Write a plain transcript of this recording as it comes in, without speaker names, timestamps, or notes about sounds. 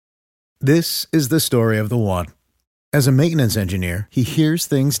This is the story of the one. As a maintenance engineer, he hears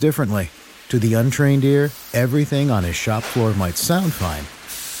things differently. To the untrained ear, everything on his shop floor might sound fine,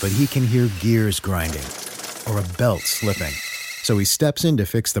 but he can hear gears grinding or a belt slipping. So he steps in to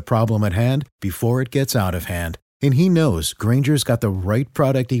fix the problem at hand before it gets out of hand. And he knows Grainger's got the right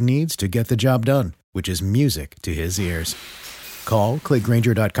product he needs to get the job done, which is music to his ears. Call, click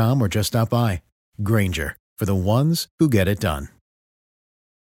Grainger.com, or just stop by. Grainger, for the ones who get it done.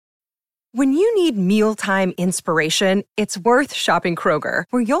 When you need mealtime inspiration, it's worth shopping Kroger,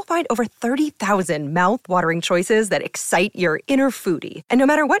 where you'll find over 30,000 mouth-watering choices that excite your inner foodie. And no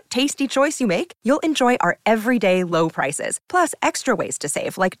matter what tasty choice you make, you'll enjoy our everyday low prices, plus extra ways to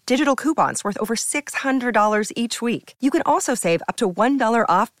save, like digital coupons worth over $600 each week. You can also save up to $1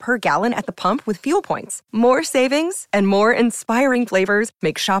 off per gallon at the pump with fuel points. More savings and more inspiring flavors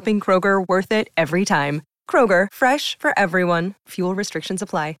make shopping Kroger worth it every time. Kroger, fresh for everyone. Fuel restrictions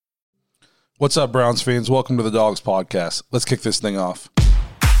apply. What's up, Browns fans? Welcome to the Dawgs podcast. Let's kick this thing off.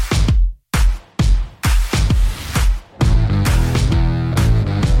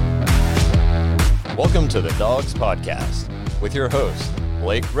 Welcome to the Dawgs podcast with your hosts,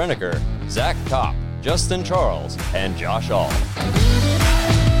 Blake Renneker, Zach Kopp, Justin Charles, and Josh All.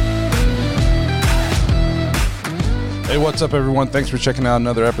 Hey, what's up, everyone? Thanks for checking out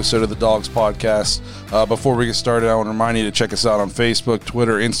another episode of the Dawgs podcast. Before we get started, I want to remind you to check us out on Facebook,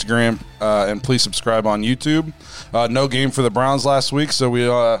 Twitter, Instagram, and please subscribe on YouTube. No game for the Browns last week, so we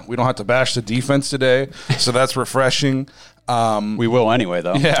don't have to bash the defense today, so that's refreshing. We will anyway,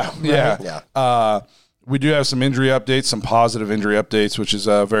 though. Yeah. We do have some injury updates, some positive injury updates, which is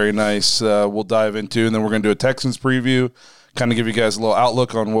very nice. We'll dive into, and then we're going to do a Texans preview, kind of give you guys a little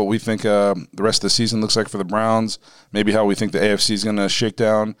outlook on what we think the rest of the season looks like for the Browns, maybe how we think the AFC is going to shake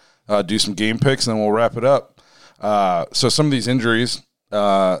down, do some game picks, and then we'll wrap it up. So some of these injuries,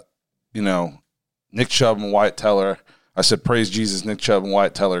 Nick Chubb and Wyatt Teller, I said praise Jesus, Nick Chubb and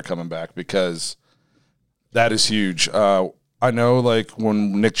Wyatt Teller coming back, because that is huge. I know, like,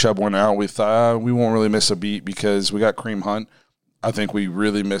 when Nick Chubb went out, we thought we won't really miss a beat because we got Kareem Hunt. I think we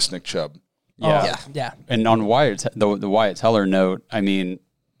really miss Nick Chubb. Yeah. And on the Wyatt Teller note, I mean,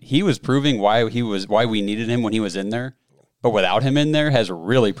 he was proving why we needed him when he was in there, but without him in there has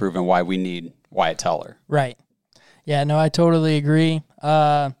really proven why we need Wyatt Teller. Right. Yeah, no, I totally agree.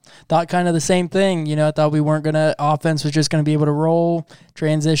 Thought kind of the same thing. I thought offense was just going to be able to roll,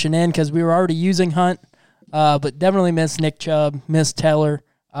 transition in, because we were already using Hunt, but definitely miss Nick Chubb, miss Teller.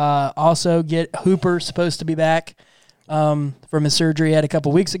 Also get Hooper supposed to be back from his surgery he had a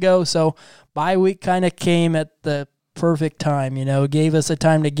couple weeks ago, so bye week kind of came at the perfect time, gave us a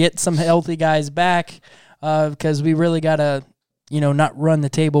time to get some healthy guys back, because we really got to, not run the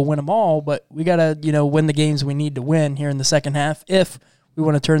table, win them all, but we got to, win the games we need to win here in the second half if we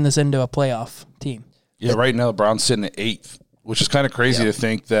want to turn this into a playoff team. Yeah, right now the Browns sitting at 8th, which is kind of crazy to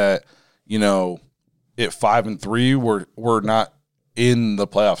think that, at 5-3, we're not in the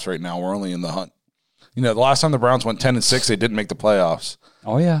playoffs right now. We're only in the hunt. The last time the Browns went 10-6, they didn't make the playoffs.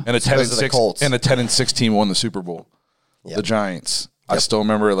 Oh yeah, and a 10-6 team won the Super Bowl. Yep. The Giants. Yep. I still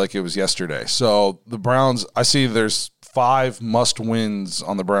remember it like it was yesterday. So the Browns, I see there's 5 must wins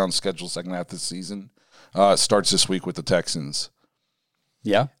on the Browns' schedule second half of the season. It starts this week with the Texans.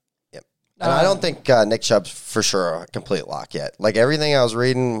 Yeah. Yep. And I don't think Nick Chubb's for sure a complete lock yet. Like, everything I was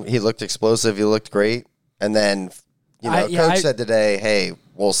reading, he looked explosive. He looked great. And then, Coach said today, hey,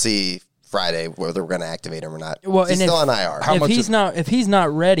 we'll see Friday whether we're going to activate him or not. Well, he's still on IR. If he's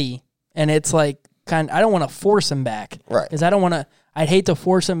not ready, and it's like I don't want to force him back, right? Because I'd hate to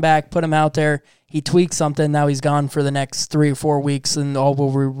force him back, put him out there. He tweaks something, now he's gone for the next 3 or 4 weeks, and we'll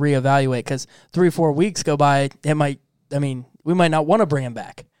reevaluate. Because 3 or 4 weeks go by, we might not want to bring him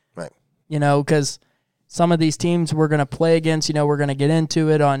back, right? Because some of these teams we're going to play against, we're going to get into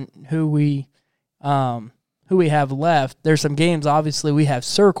it on who we have left. There's some games obviously we have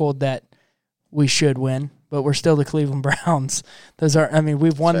circled that we should win, but we're still the Cleveland Browns.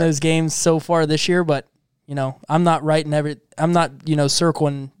 We've won those games so far this year, but I'm not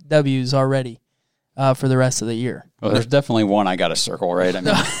circling W's already for the rest of the year. Well, there's definitely one I got to circle, right?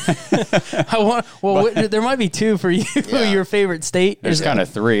 There might be 2 for you. Yeah. Your favorite state. There's kind of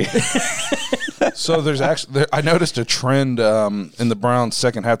 3. So there's actually, I noticed a trend in the Browns'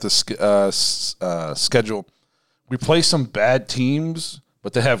 second half of the schedule. We play some bad teams,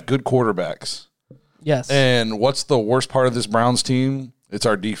 but they have good quarterbacks. Yes. And what's the worst part of this Browns team? It's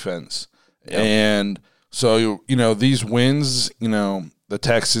our defense. Yep. And so, these wins, the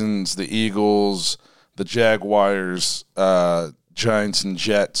Texans, the Eagles, the Jaguars, Giants, and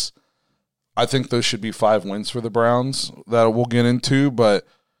Jets, I think those should be 5 wins for the Browns that we'll get into. But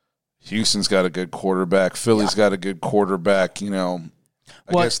Houston's got a good quarterback. Philly's got a good quarterback. I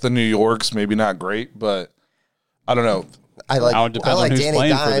guess the New York's maybe not great, but I don't know. I like Danny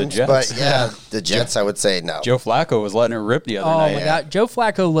Dimes, but the Jets, I would say no. Joe Flacco was letting it rip the other night. Oh, my God. Joe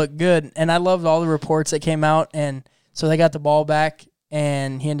Flacco looked good, and I loved all the reports that came out, and so they got the ball back,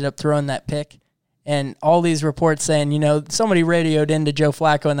 and he ended up throwing that pick. And all these reports saying, somebody radioed into Joe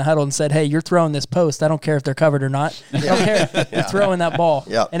Flacco in the huddle and said, hey, you're throwing this post. I don't care if they're covered or not. I don't care. You're throwing that ball.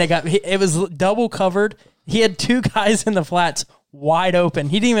 Yep. And it was double covered. He had two guys in the flats wide open.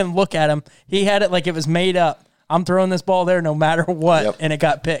 He didn't even look at him. He had it like it was made up. I'm throwing this ball there no matter what, and it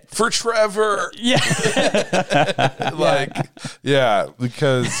got picked. For Trevor. Yeah.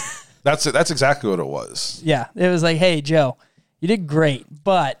 Because that's exactly what it was. Yeah. It was like, hey, Joe, you did great,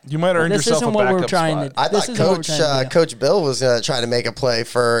 but you might earn yourself a backup spot. I thought Coach Bill was going to try to make a play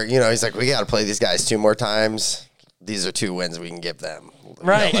for, he's like, we got to play these guys 2 more times. These are 2 wins we can give them.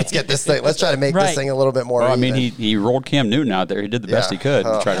 Right. Let's get this thing. Let's try to make this thing a little bit more. Well, I mean, he rolled Cam Newton out there. He did the best he could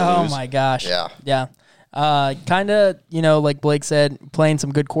to try to lose. Oh my gosh. Yeah. Yeah. Kind of, like Blake said, playing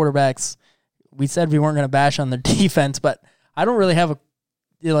some good quarterbacks. We said we weren't going to bash on their defense, but I don't really have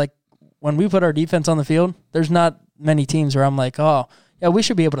when we put our defense on the field, there's not many teams where I'm like, oh, yeah, we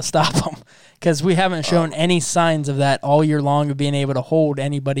should be able to stop them because we haven't shown any signs of that all year long of being able to hold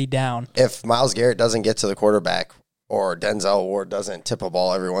anybody down. If Myles Garrett doesn't get to the quarterback or Denzel Ward doesn't tip a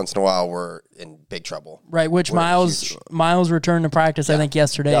ball every once in a while, we're in big trouble. Right, which Myles returned to practice, I think,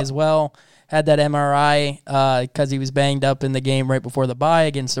 yesterday as well. Had that MRI because he was banged up in the game right before the bye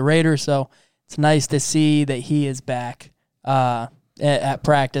against the Raiders. So it's nice to see that he is back at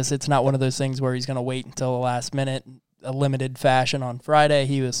practice. It's not one of those things where he's going to wait until the last minute, a limited fashion on Friday.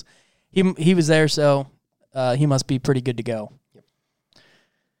 He was there, so he must be pretty good to go.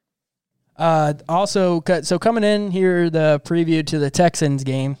 Also, so coming in here, the preview to the Texans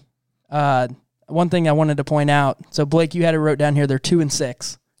game, one thing I wanted to point out. So, Blake, you had it wrote down here, they're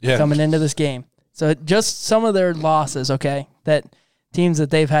 2-6 coming into this game. So, just some of their losses, okay, that teams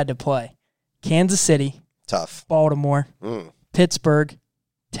that they've had to play. Kansas City. Tough. Baltimore. Pittsburgh.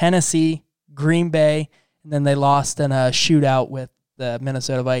 Tennessee. Green Bay. And then they lost in a shootout with the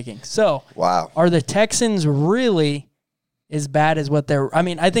Minnesota Vikings. So, are the Texans really as bad as what they're? I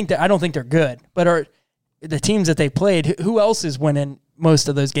mean, I don't think they're good, but are the teams that they played? Who else is winning most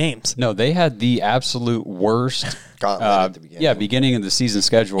of those games? No, they had the absolute worst at the beginning. Beginning of the season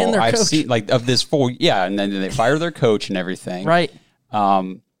schedule I've seen, of this full. And then they fire their coach and everything. Right.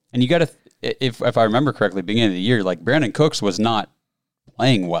 And you got to, if I remember correctly, beginning of the year, Brandon Cooks was not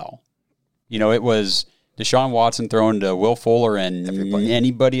playing well. It was Deshaun Watson throwing to Will Fuller and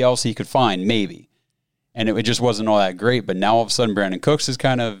anybody else he could find, maybe. And it just wasn't all that great. But now all of a sudden, Brandon Cooks is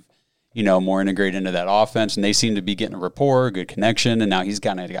kind of, more integrated into that offense, and they seem to be getting a rapport, good connection, and now he's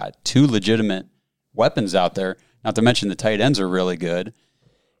kind of got 2 legitimate weapons out there. Not to mention the tight ends are really good.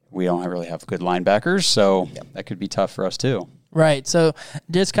 We don't really have good linebackers, so that could be tough for us too. Right. So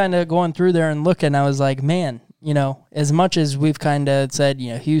just kind of going through there and looking, I was like, man, as much as we've kind of said,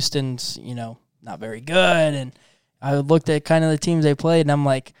 Houston's, not very good, and I looked at kind of the teams they played, and I'm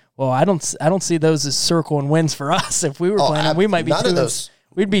like, well, I don't see those as circling wins for us. If we were playing them, we might be none of those.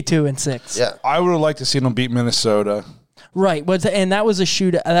 We'd be 2-6. Yeah, I would have liked to see them beat Minnesota. Right, and that was a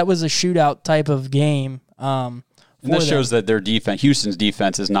shootout type of game. And this shows that their defense, Houston's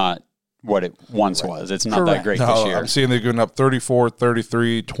defense, is not what it once was. It's not that great this year. I'm seeing they're going up 34,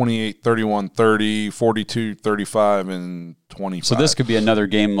 33, 28, 31, 30, 42, 35, and 25. So this could be another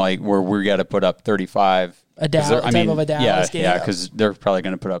game where we got to put up 35. A Dallas game. Yeah, because they're probably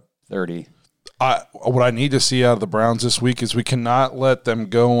going to put up 30. What I need to see out of the Browns this week is we cannot let them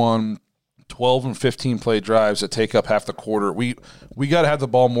go on 12 and 15 play drives that take up half the quarter. We got to have the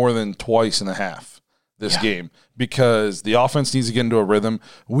ball more than twice in a half this game because the offense needs to get into a rhythm.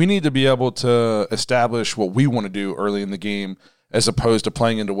 We need to be able to establish what we want to do early in the game as opposed to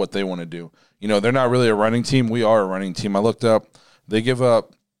playing into what they want to do. They're not really a running team. We are a running team. I looked up. They give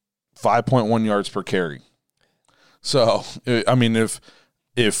up 5.1 yards per carry. So, I mean, if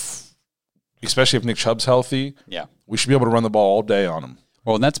especially if Nick Chubb's healthy, we should be able to run the ball all day on him.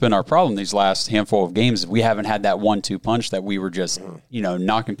 Well, and that's been our problem these last handful of games. We haven't had that 1-2 punch that we were just,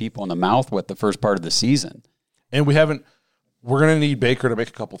 knocking people in the mouth with the first part of the season. And we're going to need Baker to make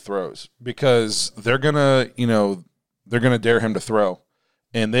a couple throws because they're going to dare him to throw.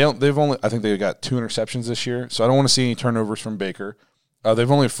 And I think they've got 2 interceptions this year. So I don't want to see any turnovers from Baker. They've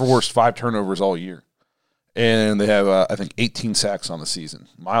only forced 5 turnovers all year. And they have, I think, 18 sacks on the season.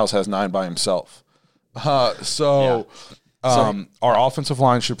 Miles has 9 by himself. Our offensive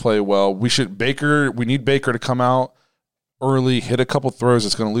line should play well. We need Baker to come out early, hit a couple throws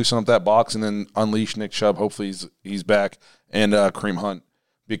that's going to loosen up that box, and then unleash Nick Chubb. Hopefully he's back, and Kareem Hunt,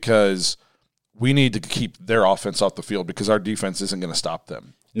 because we need to keep their offense off the field because our defense isn't going to stop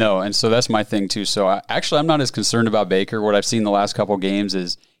them. No, and so that's my thing too. So I'm not as concerned about Baker. What I've seen the last couple games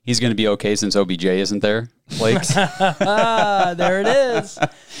is he's going to be okay since OBJ isn't there. Like, there it is.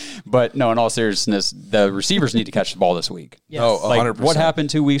 But no, in all seriousness, the receivers need to catch the ball this week. Yes. Oh, 100%. Like, what happened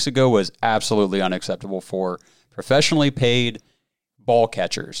 2 weeks ago was absolutely unacceptable for professionally paid ball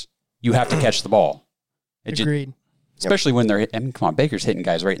catchers. You have to catch the ball. Agreed. Especially when they're, I mean, come on, Baker's hitting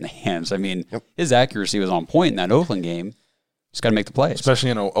guys right in the hands. I mean, his accuracy was on point in that Oakland game. Just got to make the plays. Especially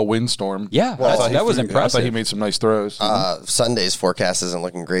in a windstorm. Yeah, that was impressive. I thought he made some nice throws. Sunday's forecast isn't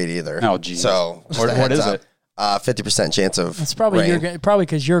looking great either. Oh, geez. So what is it? 50% chance of It's probably rain. probably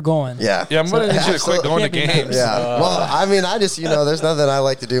because you're going. Yeah. Yeah, I'm going to need you to quit going to games. Yeah. Well, I mean, I just, there's nothing I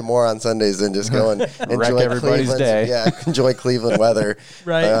like to do more on Sundays than just go and enjoy everybody's Cleveland's- day. Yeah, enjoy Cleveland weather.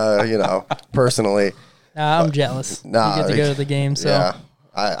 Right. Personally. Nah, I'm jealous. Nah, you get to go to the game. So Yeah.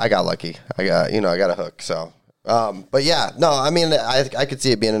 I got lucky. I got a hook. So, but yeah, no, I mean, I could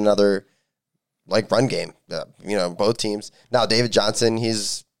see it being another run game. Both teams. Now, David Johnson,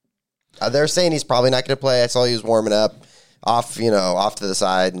 they're saying he's probably not going to play. I saw he was warming up off to the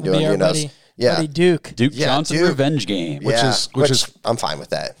side and doing, buddy Duke Yeah, Johnson Duke. revenge game. Which is I'm fine with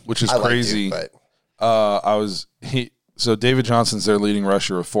that. Which is I like crazy. Duke, but So David Johnson's their leading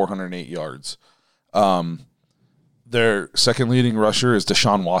rusher with 408 yards. Their second leading rusher is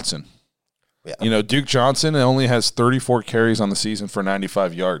Deshaun Watson. Yeah. Duke Johnson only has 34 carries on the season for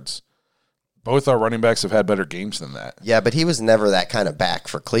 95 yards. Both our running backs have had better games than that. Yeah, but he was never that kind of back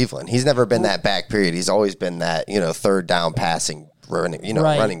for Cleveland. He's never been that back, period. He's always been that, third down passing,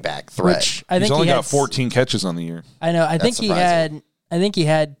 running back threat. Which I think He's only he got 14 catches on the year. I know. I think surprising. he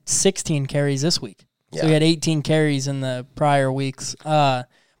had 16 carries this week. So Yeah. he had 18 carries in the prior weeks. But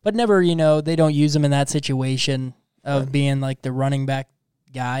never, they don't use him in that situation of being like the running back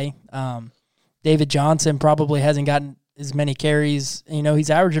guy. David Johnson probably hasn't gotten as many carries. He's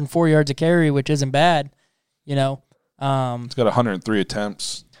averaging 4 yards a carry, which isn't bad. He's got 103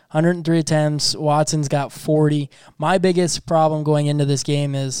 attempts. 103 attempts. Watson's got 40. My biggest problem going into this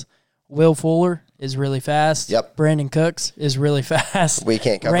game is Will Fuller is really fast. Yep. Brandon Cooks is really fast. We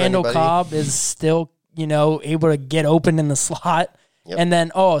can't cover Randall anybody. Cobb is still, able to get open in the slot. Yep. And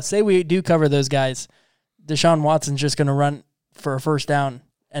then, say we do cover those guys, Deshaun Watson's just going to run for a first down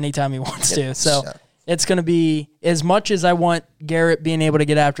anytime he wants to. So it's going to be, as much as I want Garrett being able to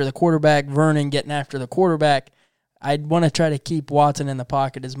get after the quarterback, Vernon getting after the quarterback, I'd want to try to keep Watson in the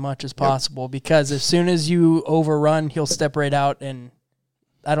pocket as much as possible because as soon as you overrun, he'll step right out, and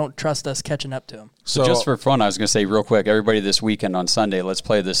I don't trust us catching up to him. So just for fun, I was going to say real quick, everybody this weekend on Sunday, let's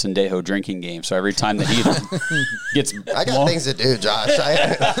play the Sandejo drinking game. So every time the heater gets I got things to do, Josh.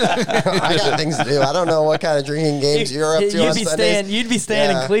 I got things to do. I don't know what kind of drinking games you're up to on Sundays. You'd be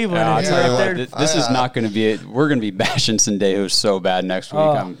staying in Cleveland. I'll and tell you you're what, this is not going to be it. We're going to be bashing Sandejo so bad next week.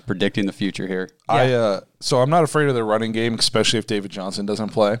 I'm predicting the future here. So I'm not afraid of the running game, especially if David Johnson doesn't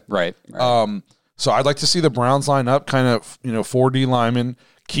play. Right. So I'd like to see the Browns line up, kind of, 4D linemen,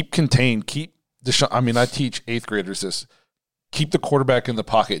 keep contained, keep Deshaun. I mean, I teach 8th graders this. Keep the quarterback in the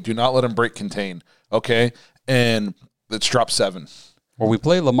pocket. Do not let him break contain. Okay, and let's drop 7. Well, we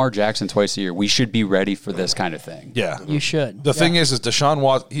play Lamar Jackson twice a year. We should be ready for this kind of thing. Yeah, You should. The thing is Deshaun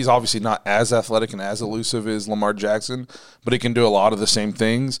Watson, he's obviously not as athletic and as elusive as Lamar Jackson, but he can do a lot of the same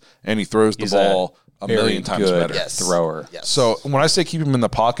things, and he throws the ball a million times good better. thrower. Yes. So when I say keep him in the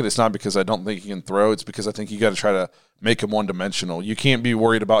pocket, it's not because I don't think he can throw. It's because I think you got to try to make him one-dimensional. You can't be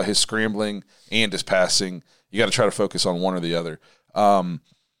worried about his scrambling and his passing. You got to try to focus on one or the other.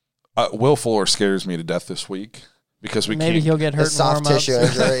 Will Fuller scares me to death this week because Maybe he'll get hurt The in soft warm-ups. tissue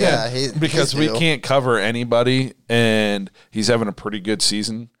injury, yeah. because we can't cover anybody, and he's having a pretty good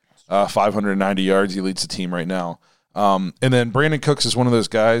season. 590 yards. He leads the team right now. And then Brandon Cooks is one of those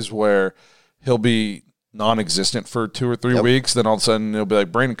guys where he'll be non-existent for 2 or 3 weeks. Then all of a sudden it'll be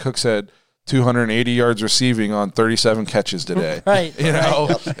like Brandon Cooks had 280 yards receiving on 37 catches today. Right.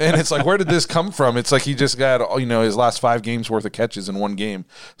 And it's like, where did this come from? It's like he just got, his last 5 games worth of catches in one game.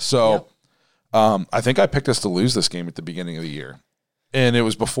 So I think I picked us to lose this game at the beginning of the year. And it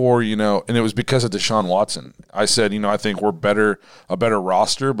was before, and it was because of Deshaun Watson. I said, I think we're a better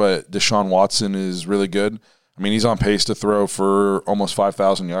roster, but Deshaun Watson is really good. I mean, he's on pace to throw for almost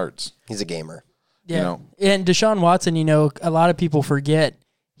 5,000 yards. He's a gamer. Yeah. And Deshaun Watson, a lot of people forget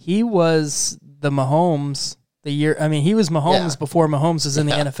he was the Mahomes the year. I mean, he was Mahomes before Mahomes was in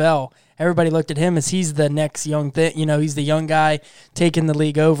the NFL. everybody looked at him as he's the next young thing. You know, he's the young guy taking the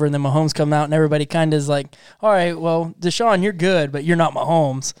league over, and then Mahomes come out, and everybody kind of is like, all right, well, Deshaun, you're good, but you're not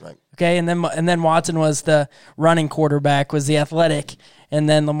Mahomes. Right. Okay, and then Watson was the running quarterback, was the athletic, and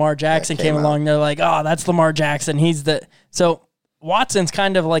then Lamar Jackson came along. They're like, oh, that's Lamar Jackson. He's the – so Watson's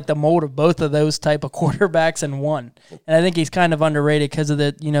kind of like the mold of both of those type of quarterbacks in one. And I think he's kind of underrated because of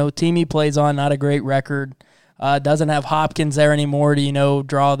the, team he plays on, not a great record. Doesn't have Hopkins there anymore to,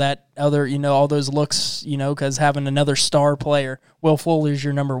 draw that other, all those looks, because having another star player, Will Fuller's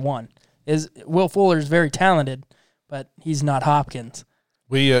your number one. Will Fuller's very talented, but he's not Hopkins.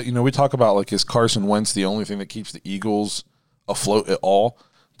 We talk about, like, is Carson Wentz the only thing that keeps the Eagles afloat at all?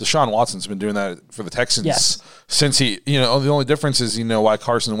 Deshaun Watson's been doing that for the Texans since he, the only difference is, why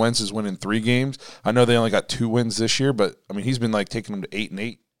Carson Wentz is winning 3 games. I know they only got 2 wins this year, but, he's been, like, taking them to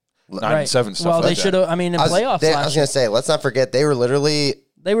 8-8, 9-7, stuff like that. Well, they should have, in playoffs I was going to say, let's not forget, they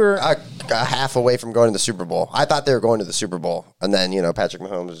were a half away from going to the Super Bowl. I thought they were going to the Super Bowl, and then Patrick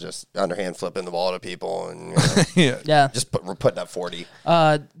Mahomes was just underhand flipping the ball to people, and we're putting up 40.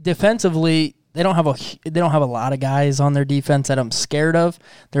 Defensively, they don't have a lot of guys on their defense that I'm scared of.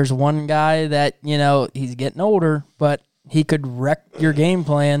 There's one guy that he's getting older, but he could wreck your game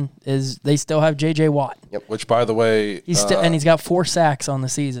plan. They still have J.J. Watt. Yep. Which, by the way, he's got 4 sacks on the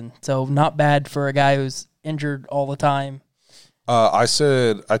season, so not bad for a guy who's injured all the time. I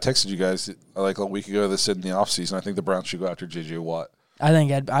texted you guys like a week ago that said in the offseason, I think the Browns should go after J.J. Watt. I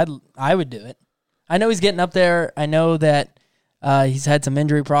think I would do it. I know he's getting up there. I know that he's had some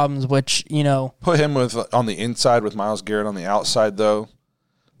injury problems, which, Put him on the inside with Myles Garrett on the outside, though.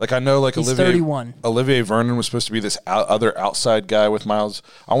 Like, I know, like, he's 31. Olivier Vernon was supposed to be this other outside guy with Myles.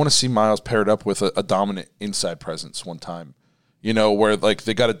 I want to see Myles paired up with a dominant inside presence one time, where, like,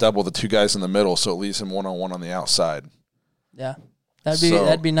 they got to double the 2 guys in the middle, so it leaves him one-on-one on the outside. Yeah,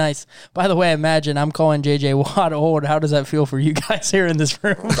 that'd be nice. By the way, imagine I'm calling J.J. Watt old. How does that feel for you guys here in this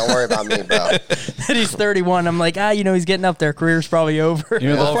room? Don't worry about me, bro. That he's 31. I'm like, he's getting up there. Career's probably over.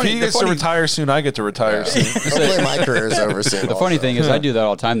 If he gets to retire soon, I get to retire soon. Hopefully my career is over soon. The funny thing is, I do that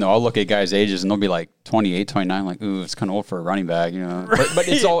all the time, though. I'll look at guys' ages, and they'll be like 28, 29, like, ooh, it's kind of old for a running back, But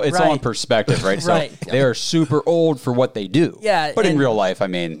it's all all in perspective, right? So they are super old for what they do. Yeah. But in real life,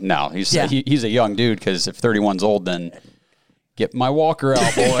 no, he's a young dude, because if 31's old, then get my walker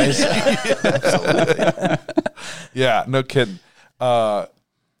out, boys. Absolutely. Yeah, no kidding. For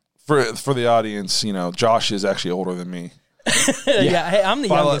the audience, Josh is actually older than me. Hey, I'm the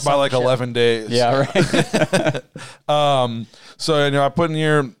youngest by like 11 days. Yeah, right. So I put in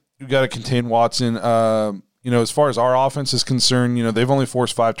here, you got to contain Watson. As far as our offense is concerned, they've only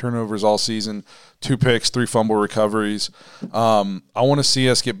forced 5 turnovers all season, 2 picks, 3 fumble recoveries. I want to see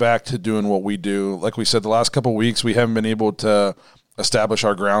us get back to doing what we do. Like we said, the last couple of weeks, we haven't been able to establish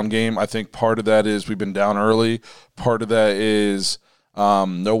our ground game. I think part of that is we've been down early. Part of that is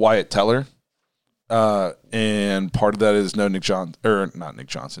no Wyatt Teller. And part of that is no Nick Chubb. I don't know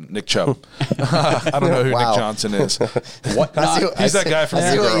who Nick Johnson is. What? He's that guy from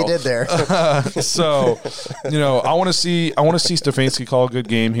I see what you did there. So, I want to see Stefanski call a good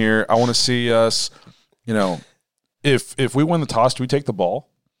game here. I want to see us, if we win the toss, do we take the ball?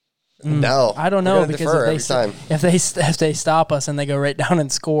 No, I don't know, because if they stop us and they go right down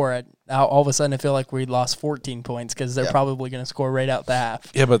and score, all of a sudden I feel like we lost 14 points because they're probably going to score right out the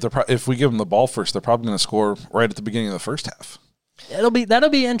half. Yeah, but if we give them the ball first, they're probably going to score right at the beginning of the first half. That'll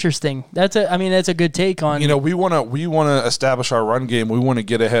be interesting. That's a good take on. We want to establish our run game. We want to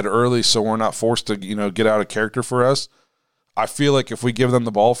get ahead early so we're not forced to get out of character for us. I feel like if we give them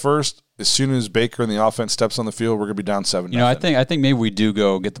the ball first, as soon as Baker and the offense steps on the field, we're going to be down 7-0. I think maybe we do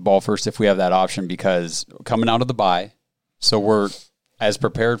go get the ball first if we have that option, because coming out of the bye, so we're as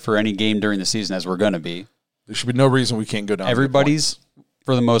prepared for any game during the season as we're going to be. There should be no reason we can't go down. Everybody's,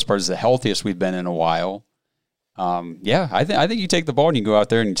 for the most part, is the healthiest we've been in a while. I think you take the ball and you go out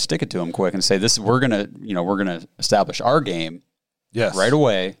there and stick it to them quick and say, we're gonna establish our game, right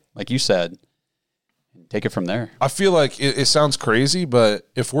away, like you said. Take it from there. I feel like it sounds crazy, but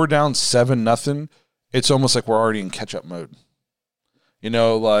if we're down 7-0, it's almost like we're already in catch-up mode.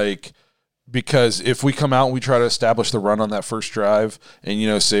 Because if we come out and we try to establish the run on that first drive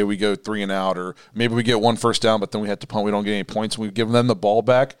and, say we go 3 and out, or maybe we get 1 first down, but then we have to punt, we don't get any points, and we give them the ball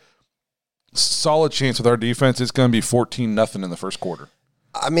back, solid chance with our defense, it's going to be 14-0 in the first quarter.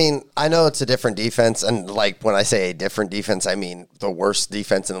 I know it's a different defense, and like when I say a different defense, I mean the worst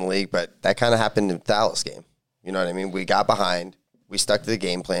defense in the league, but that kind of happened in the Dallas game. You know what I mean? We got behind, we stuck to the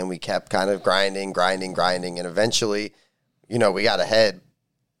game plan, we kept kind of grinding, and eventually, we got ahead.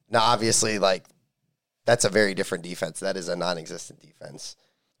 Now, obviously, that's a very different defense. That is a non-existent defense.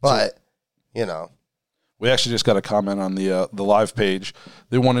 But you know. We actually just got a comment on the live page.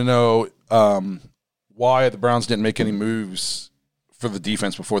 They want to know why the Browns didn't make any moves for the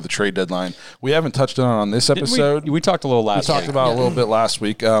defense before the trade deadline. We haven't touched on this episode. We talked a little last week. We talked about it a little bit last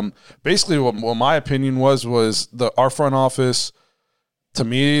week. Basically, what my opinion was our front office, to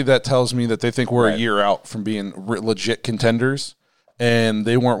me, that tells me that they think we're a year out from being legit contenders, and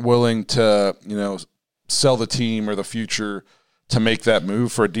they weren't willing to, sell the team or the future to make that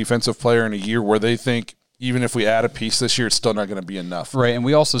move for a defensive player in a year where they think even if we add a piece this year, it's still not going to be enough. Right, and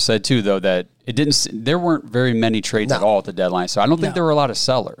we also said, too, though, that there weren't very many trades at all at the deadline, so I don't think there were a lot of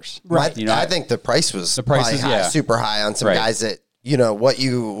sellers. Right. I think the price was high, super high on some guys that, what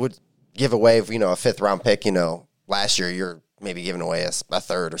you would give away, a fifth-round pick, last year you're maybe giving away a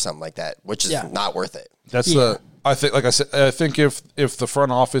third or something like that, which is not worth it. I think, like I said, I think if the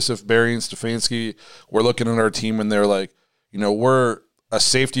front office, if Barry and Stefanski were looking at our team and they're like, we're a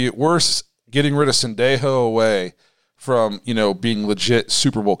safety, we're getting rid of Sendejo away from, being legit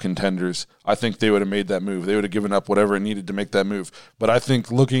Super Bowl contenders, I think they would have made that move. They would have given up whatever it needed to make that move. But I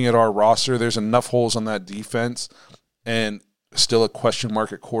think looking at our roster, there's enough holes on that defense and still a question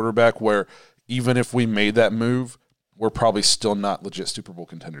mark at quarterback where even if we made that move, we're probably still not legit Super Bowl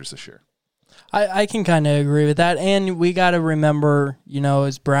contenders this year. I can kind of agree with that. And we got to remember,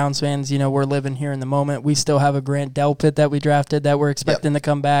 as Browns fans, we're living here in the moment. We still have a Grant Delpit that we drafted that we're expecting to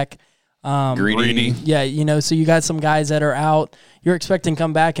come back. Greedy. Yeah, so you got some guys that are out. You're expecting to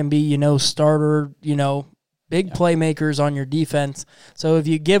come back and be, starter, big playmakers on your defense. So if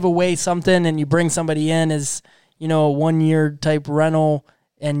you give away something and you bring somebody in as, a 1-year type rental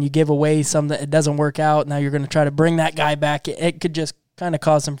and you give away something, it doesn't work out. Now you're going to try to bring that guy back. It could just kind of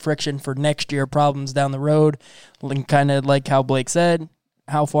cause some friction for next year, problems down the road. Kind of like how Blake said,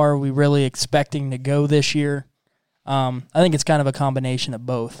 how far are we really expecting to go this year? I think it's kind of a combination of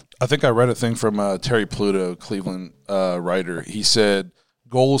both. I think I read a thing from Terry Pluto, Cleveland writer. He said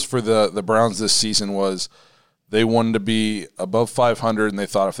goals for the Browns this season was they wanted to be above 500, and they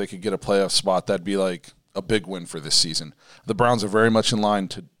thought if they could get a playoff spot, that'd be like a big win for this season. The Browns are very much in line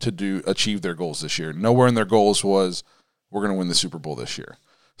to achieve their goals this year. Nowhere in their goals was we're going to win the Super Bowl this year.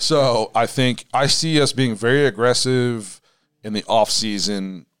 So I think I see us being very aggressive in the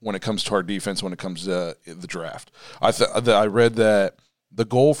offseason when it comes to our defense, when it comes to the draft. I read that the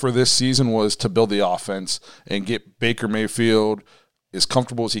goal for this season was to build the offense and get Baker Mayfield as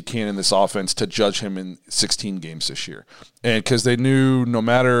comfortable as he can in this offense to judge him in 16 games this year. And because they knew no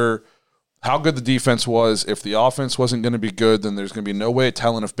matter how good the defense was, if the offense wasn't going to be good, then there's going to be no way of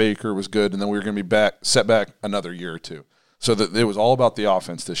telling if Baker was good, and then we were going to be set back another year or two. So that it was all about the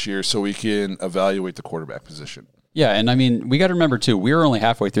offense this year so we can evaluate the quarterback position. Yeah, and we got to remember, too, we were only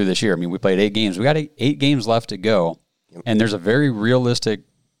halfway through this year. We played 8 games. We got 8 games left to go, and there's a very realistic,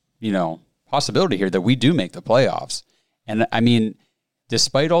 possibility here that we do make the playoffs. And,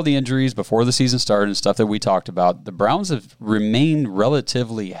 despite all the injuries before the season started and stuff that we talked about, the Browns have remained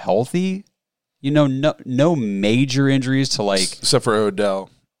relatively healthy. No major injuries to, except for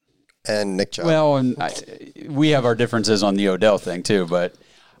Odell. And Nick Chubb. Well, and we have our differences on the Odell thing, too, but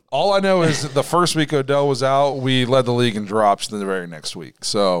all I know is that the first week Odell was out, we led the league in drops the very next week.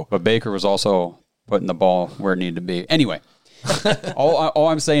 But Baker was also putting the ball where it needed to be. Anyway, all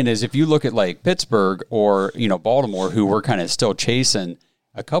I'm saying is if you look at Pittsburgh or Baltimore, who were kind of still chasing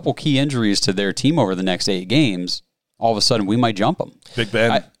a couple key injuries to their team over the next 8 games, all of a sudden we might jump them. Big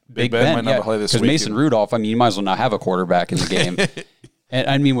Ben might not play this week. Because Mason Rudolph, you might as well not have a quarterback in the game.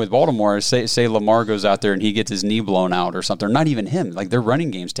 And with Baltimore, say Lamar goes out there and he gets his knee blown out or something. Not even him. Their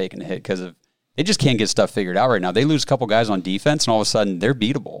running game's taking a hit because they just can't get stuff figured out right now. They lose a couple guys on defense, and all of a sudden they're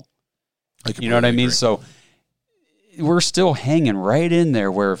beatable. You know what I mean? Agree. So we're still hanging right in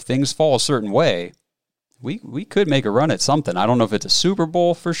there where if things fall a certain way, we could make a run at something. I don't know if it's a Super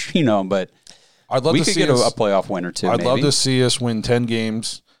Bowl for sure, but I'd love we to could see get a playoff win or two. I'd love to see us win 10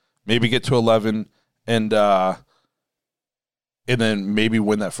 games, maybe get to 11, and then maybe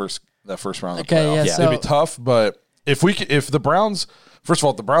win that first round of the playoffs. Yeah, it'd be tough, but if the Browns, first of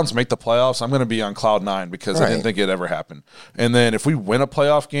all, if the Browns make the playoffs, I'm going to be on cloud 9 because I didn't think it'd ever happen. And then if we win a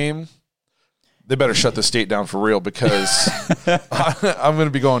playoff game, they better shut the state down for real because I'm going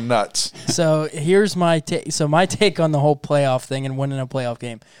to be going nuts. So here's my take. So my take on the whole playoff thing and winning a playoff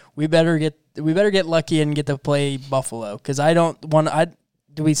game, we better get lucky and get to play Buffalo because I don't want.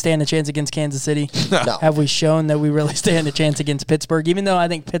 Do we stand a chance against Kansas City? No. Have we shown that we really stand a chance against Pittsburgh? Even though I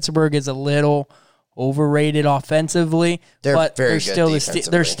think Pittsburgh is a little overrated offensively, but they're still the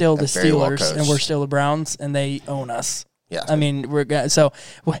Steelers, and we're still the Browns, and they own us. Yeah, we're so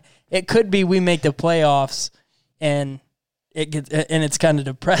it could be we make the playoffs, and it's kind of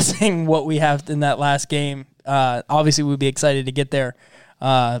depressing what we have in that last game. Obviously, we'd be excited to get there,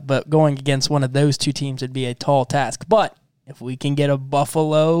 but going against one of those two teams would be a tall task. But if we can get a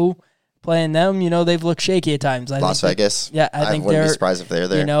Buffalo playing them, they've looked shaky at times. Las Vegas. I think wouldn't be surprised if they're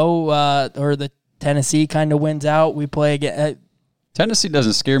there. Or the Tennessee kind of wins out. We play again. Tennessee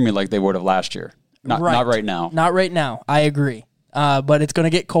doesn't scare me like they would have last year. Not right now. Not right now. I agree. But it's going to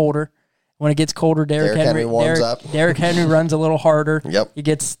get colder. When it gets colder, Derrick Henry warms up. Derrick Henry runs a little harder. Yep. He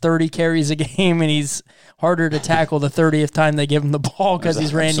gets 30 carries a game, and he's harder to tackle the 30th time they give him the ball because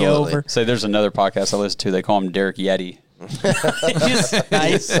he's ran you over. Say there's another podcast I listen to. They call him Derrick Yeti.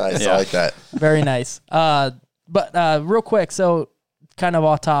 Nice. I like that. Very nice. But real quick, so kind of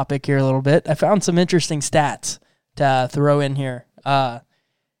off topic here a little bit. I found some interesting stats to throw in here. And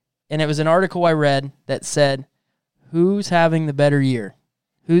it was an article I read that said, who's having the better year?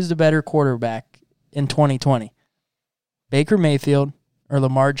 Who's the better quarterback in 2020? Baker Mayfield or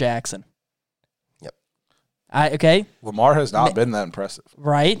Lamar Jackson? Yep. Okay. Lamar has not been that impressive.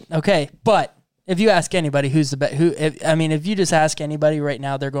 Right. Okay. But if you ask anybody who's the best, if you just ask anybody right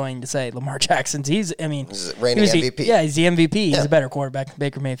now, they're going to say Lamar Jackson's. He's reigning MVP. He's the MVP. He's a better quarterback than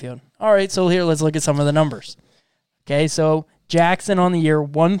Baker Mayfield. All right. So here, let's look at some of the numbers. Okay. So Jackson on the year,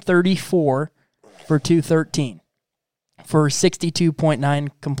 134 for 213. For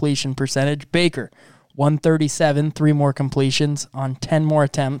 62.9 completion percentage. Baker, 137, 3 more completions on 10 more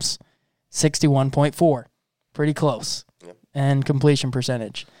attempts, 61.4. Pretty close. Yep. And completion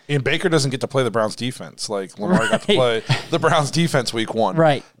percentage. And Baker doesn't get to play the Browns defense. Like Lamar got to play the Browns defense week 1.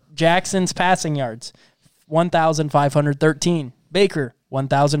 Right. Jackson's passing yards, 1,513. Baker,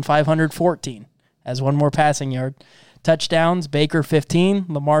 1,514. Has 1 more passing yard. Touchdowns, Baker 15,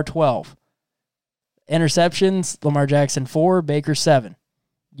 Lamar 12. Interceptions, Lamar Jackson 4, Baker 7.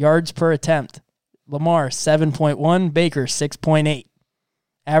 Yards per attempt, Lamar 7.1, Baker 6.8.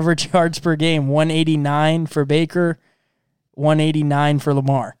 Average yards per game, 189 for Baker, 189 for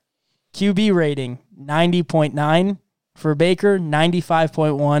Lamar. QB rating, 90.9 for Baker,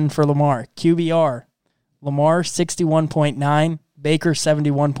 95.1 for Lamar. QBR, Lamar 61.9, Baker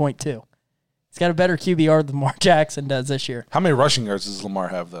 71.2. He's got a better QBR than Lamar Jackson does this year. How many rushing yards does Lamar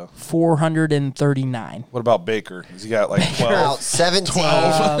have, though? 439. What about Baker? Has he got like 12? About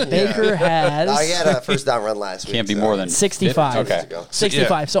 17. Baker has... he had a first down run last week. Can't be more than 65. Okay.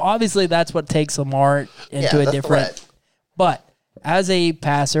 65. Yeah. So obviously that's what takes Lamar into a different... Threat. But as a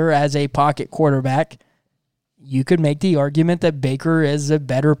passer, as a pocket quarterback, you could make the argument that Baker is a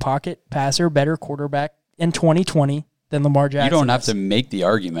better pocket passer, better quarterback in 2020 than Lamar Jackson. You don't have to make the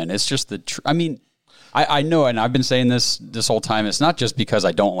argument. It's just I know, and I've been saying this whole time. It's not just because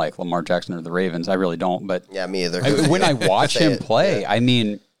I don't like Lamar Jackson or the Ravens. I really don't. But yeah, me either. When I watch him play, I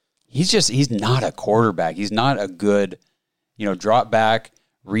mean, he's not a quarterback. He's not a good, drop back,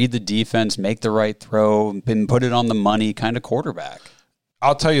 read the defense, make the right throw, and put it on the money kind of quarterback.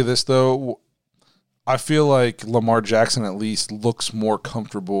 I'll tell you this, though. I feel like Lamar Jackson at least looks more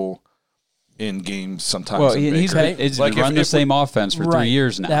comfortable in games sometimes. Well, he's run the same offense for 3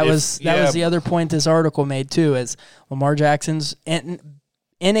 years now. That was the other point this article made too, is Lamar Jackson's in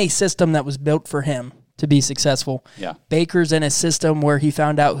a system that was built for him to be successful. Yeah. Baker's in a system where he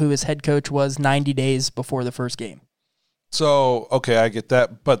found out who his head coach was 90 days before the first game. So, okay, I get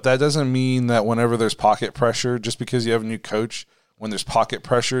that, but that doesn't mean that whenever there's pocket pressure, just because you have a new coach, when there's pocket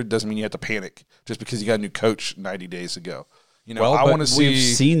pressure, doesn't mean you have to panic just because you got a new coach 90 days ago. I want to see. We've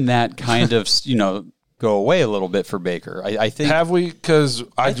seen that kind of, go away a little bit for Baker. I think. Have we? Because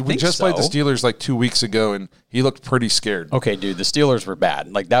we just played the Steelers like 2 weeks ago, and he looked pretty scared. Okay, dude, the Steelers were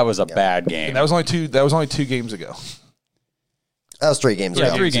bad. Like that was a bad game. And that was only 2 games ago. That was 3 games ago.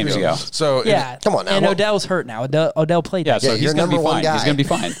 Yeah, 3 games ago. So come on now. And Odell's hurt now. Odell played. Yeah, so he's going to be fine. He's going to be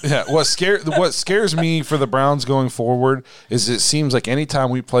fine. Yeah. What scares me for the Browns going forward is it seems like anytime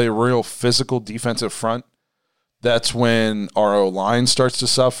we play a real physical defensive front, that's when our O-line starts to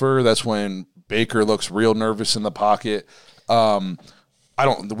suffer. That's when Baker looks real nervous in the pocket. We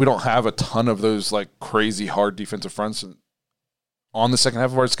don't have a ton of those like crazy hard defensive fronts on the second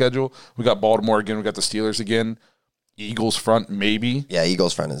half of our schedule. We got Baltimore again. We got the Steelers again. Eagles front maybe. Yeah,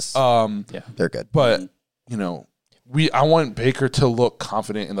 Eagles front is they're good. But I want Baker to look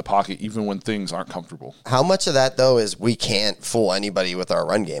confident in the pocket even when things aren't comfortable. How much of that though is we can't fool anybody with our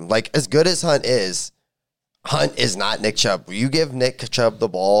run game? Like as good as Hunt is not Nick Chubb. You give Nick Chubb the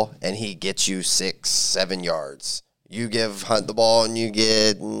ball and he gets you 6-7 yards. You give Hunt the ball and you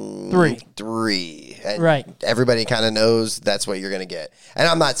get 3. And right. Everybody kind of knows that's what you're going to get. And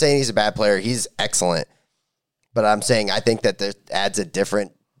I'm not saying he's a bad player. He's excellent. But I'm saying I think that adds a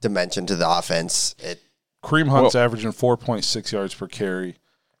different dimension to the offense. Kareem Hunt's averaging 4.6 yards per carry.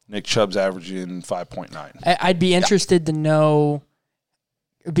 Nick Chubb's averaging 5.9. I'd be interested to know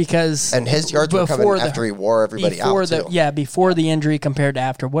because and his yards were coming after he wore everybody out too. Before the injury compared to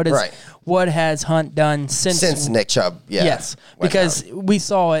after. What has Hunt done since Nick Chubb? Yeah, yes, because we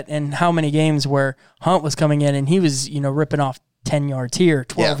saw it in how many games where Hunt was coming in and he was ripping off 10 yards here,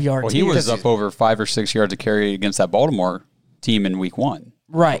 12 yards. He was up over 5 or 6 yards a carry against that Baltimore team in Week 1.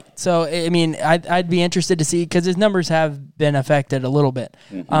 Right. So, I mean, I'd be interested to see because his numbers have been affected a little bit.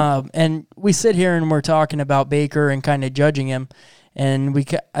 Mm-hmm. And we sit here and we're talking about Baker and kind of judging him. And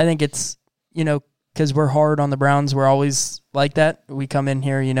I think it's, because we're hard on the Browns, we're always like that. We come in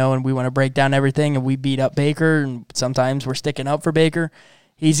here, and we want to break down everything and we beat up Baker. And sometimes we're sticking up for Baker.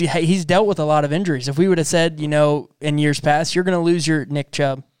 He's dealt with a lot of injuries. If we would have said, in years past, you're going to lose your Nick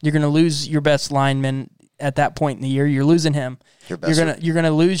Chubb, you're going to lose your best lineman at that point in the year, you're losing him. You're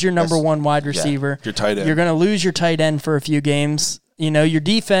gonna lose your number one wide receiver. Your tight end. You're gonna lose your tight end for a few games. Your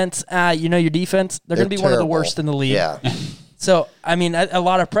defense. Your defense. They're gonna be one of the worst in the league. Yeah. So I mean, a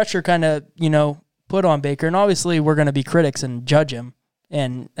lot of pressure kind of put on Baker, and obviously we're gonna be critics and judge him,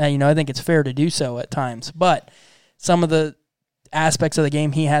 and I think it's fair to do so at times. But some of the aspects of the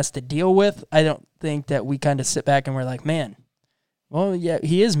game he has to deal with, I don't think that we kind of sit back and we're like, man. Well, yeah,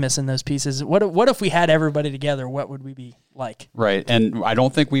 he is missing those pieces. What if we had everybody together? What would we be like? Right, and I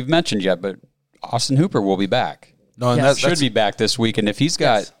don't think we've mentioned yet, but Austin Hooper will be back. No, and Yes. Should be back this week. And if he's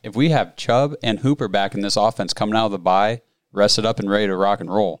got, if we have Chubb and Hooper back in this offense coming out of the bye, rested up and ready to rock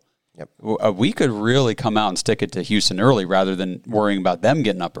and roll, we could really come out and stick it to Houston early rather than worrying about them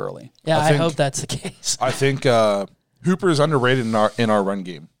getting up early. Yeah, I hope that's the case. I think Hooper is underrated in our run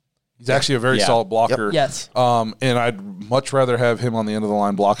game. He's actually a very solid blocker. Yep. Yes. And I'd much rather have him on the end of the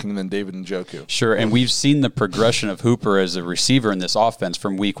line blocking than David Njoku. Sure, and we've seen the progression of Hooper as a receiver in this offense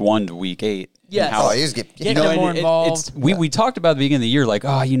from Week 1 to Week 8. Yeah, he's getting more involved. We talked about at the beginning of the year, like,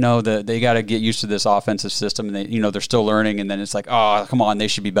 they got to get used to this offensive system, and they, they're still learning, and then it's like, oh, come on, they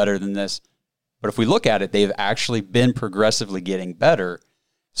should be better than this. But if we look at it, they've actually been progressively getting better.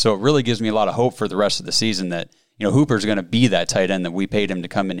 So it really gives me a lot of hope for the rest of the season that Hooper's going to be that tight end that we paid him to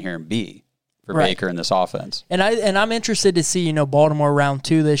come in here and be for Baker in this offense. And I'm interested to see, Baltimore round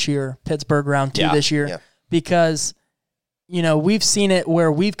 2 this year, Pittsburgh round 2 this year, because, we've seen it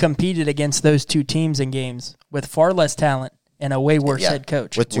where we've competed against those two teams in games with far less talent and a way worse head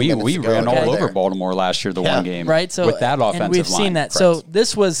coach. We ran all over Baltimore last year, one game, right? So with that offensive and we've line. seen that. So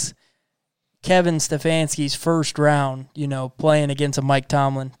this was Kevin Stefanski's first round, playing against a Mike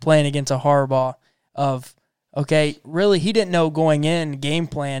Tomlin, playing against a Harbaugh of. Okay, really, he didn't know going in game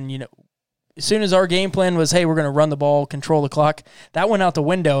plan. As soon as our game plan was, hey, we're going to run the ball, control the clock, that went out the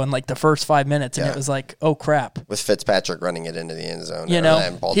window in like the first 5 minutes, and it was like, oh crap. With Fitzpatrick running it into the end zone,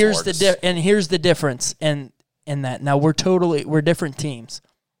 here's the difference in that. Now we're different teams,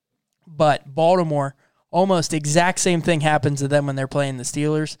 but Baltimore, almost exact same thing happens to them when they're playing the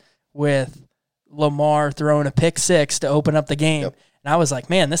Steelers with Lamar throwing a pick 6 to open up the game, and I was like,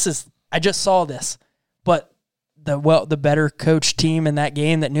 man, I just saw this, but. The better coach team in that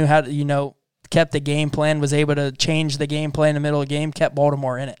game that knew how to, kept the game plan, was able to change the game plan in the middle of the game, kept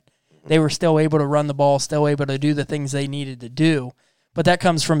Baltimore in it. They were still able to run the ball, still able to do the things they needed to do. But that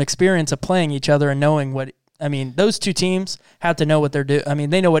comes from experience of playing each other and knowing those two teams have to know what they're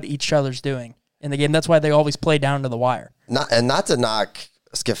doing. They know what each other's doing in the game. That's why they always play down to the wire. Not to knock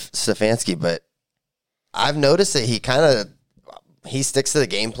Stefanski, but I've noticed that he sticks to the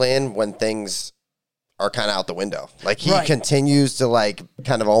game plan when things are kind of out the window. Like he continues to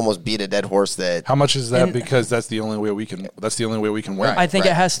kind of almost beat a dead horse. That how much is that? Because that's the only way we can. That's the only way we can win. I think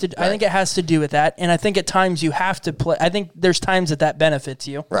it has to. I think it has to do with that, and I think at times you have to play. I think there's times that benefits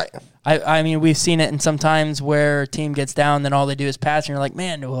you. Right. We've seen it in some times where a team gets down, then all they do is pass, and you're like,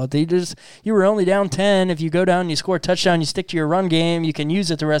 man, well, you were only down 10. If you go down and you score a touchdown, you stick to your run game, you can use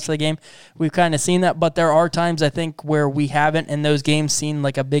it the rest of the game. We've kind of seen that, but there are times I think where we haven't, and those games seem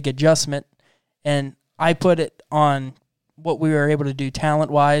like a big adjustment, and I put it on what we were able to do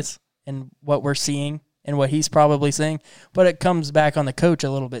talent-wise and what we're seeing and what he's probably seeing, but it comes back on the coach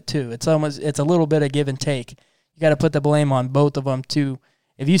a little bit too. It's a little bit of give and take. You got to put the blame on both of them too.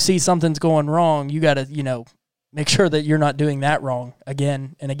 If you see something's going wrong, you got to, make sure that you're not doing that wrong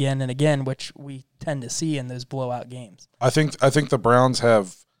again and again and again, which we tend to see in those blowout games. I think the Browns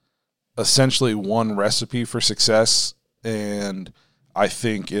have essentially one recipe for success, and I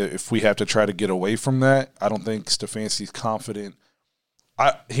think if we have to try to get away from that, I don't think Stefanski's confident.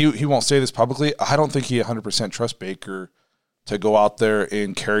 He won't say this publicly. I don't think he 100% trusts Baker to go out there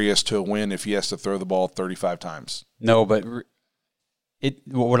and carry us to a win if he has to throw the ball 35 times. No, but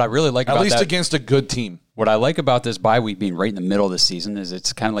What I really like at about least that, against a good team. What I like about this bye week being right in the middle of the season is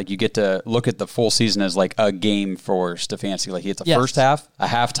it's kind of like you get to look at the full season as like a game for Stefanski. Like he gets a first half, a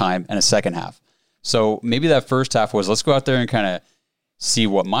halftime, and a second half. So maybe that first half was let's go out there and kind of see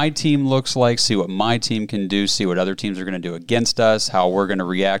what my team looks like, see what my team can do, see what other teams are going to do against us, how we're going to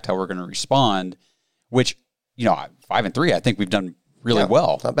react, how we're going to respond, which, 5-3, I think we've done really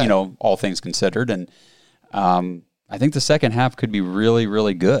well, all things considered. And I think the second half could be really,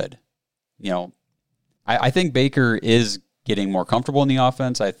 really good. I think Baker is getting more comfortable in the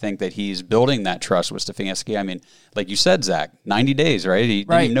offense. I think that he's building that trust with Stefanski. I mean, like you said, Zach, 90 days, right? He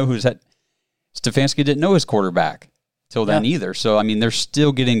didn't even know Stefanski didn't know his quarterback till then either. So, I mean, they're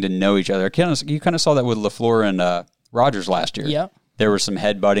still getting to know each other. You kind of saw that with LaFleur and Rodgers last year. Yeah. There was some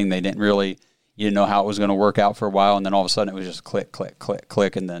headbutting. You didn't know how it was going to work out for a while, and then all of a sudden it was just click, click, click,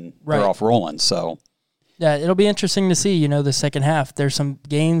 click, and then they're off rolling. So, yeah, it'll be interesting to see, the second half. There's some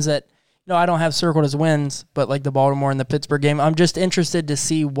games that, I don't have circled as wins, but like the Baltimore and the Pittsburgh game, I'm just interested to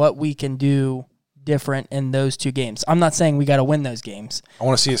see what we can do different in those two games. I'm not saying we got to win those games. I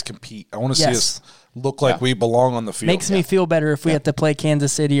want to see us compete. I want to see us look like we belong on the field. Makes me feel better if we have to play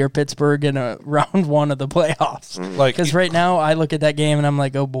Kansas City or Pittsburgh in a round one of the playoffs. Because right now I look at that game and I'm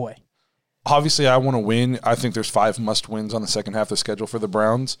like, oh boy. Obviously, I want to win. I think there's 5 must-wins on the second half of the schedule for the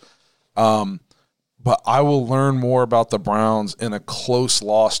Browns. But I will learn more about the Browns in a close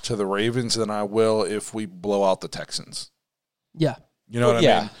loss to the Ravens than I will if we blow out the Texans. Yeah. You know what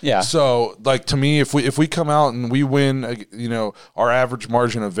I mean? Yeah. So, to me, if we come out and we win, our average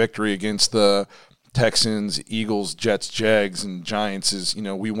margin of victory against the Texans, Eagles, Jets, Jags, and Giants is,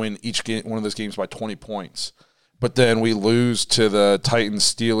 we win each one of those games by 20 points. But then we lose to the Titans,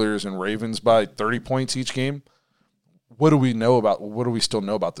 Steelers, and Ravens by 30 points each game. What do we still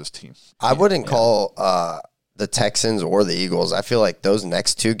know about this team? I wouldn't call the Texans or the Eagles. I feel like those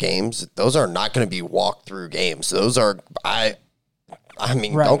next 2 games, those are not going to be walk-through games. Those are,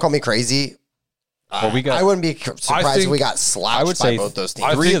 don't call me crazy. Well, I wouldn't be surprised if we got slouched by both those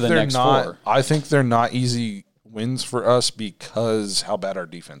teams. 3 of the next 4. I think they're not easy wins for us because how bad our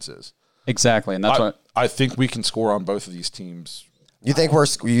defense is. Exactly, and that's what I think we can score on both of these teams. You think we're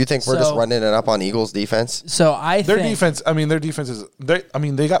just running it up on Eagles defense? So their defense is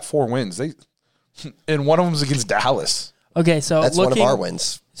they got 4 wins. And one of them is against Dallas. Okay, so that's one of our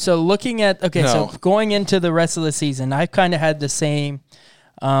wins. So looking at so going into the rest of the season, I've kind of had the same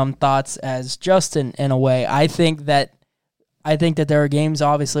thoughts as Justin in a way. I think that there are games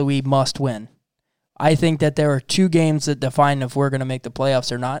obviously we must win. I think that there are 2 games that define if we're going to make the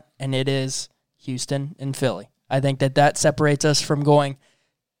playoffs or not, and it is Houston and Philly. I think that separates us from going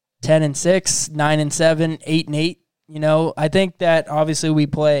 10-6, 9-7, 8-8. I think that obviously we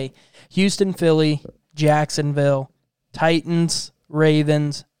play Houston, Philly, Jacksonville, Titans,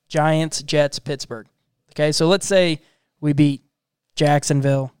 Ravens, Giants, Jets, Pittsburgh. Okay, so let's say we beat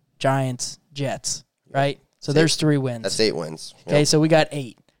Jacksonville, Giants, Jets, right? So there's 3 wins. That's 8 wins. Okay, yep. So we got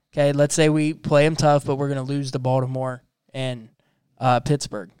 8. Okay, let's say we play them tough, but we're going to lose to Baltimore and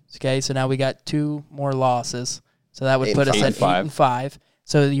Pittsburgh. Okay, so now we got 2 more losses. So that would put us at 8-5.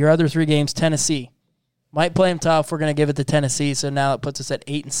 So your other 3 games, Tennessee. Might play them tough. We're going to give it to Tennessee. So now it puts us at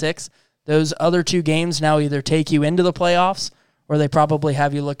 8-6. Those other 2 games now either take you into the playoffs or they probably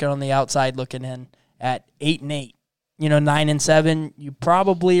have you looking on the outside looking in at 8-8. 9-7, you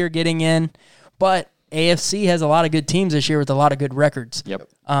probably are getting in. But AFC has a lot of good teams this year with a lot of good records. Yep.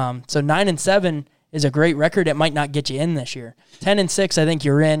 So 9-7 is a great record. It might not get you in this year. 10-6, I think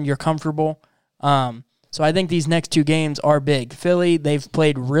you're in. You're comfortable. So I think these next 2 games are big. Philly, they've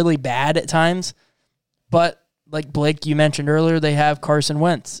played really bad at times, but like Blake, you mentioned earlier, they have Carson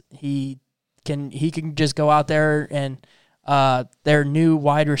Wentz. He can just go out there and their new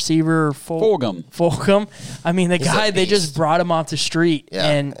wide receiver Fulgham. I mean, they just brought him off the street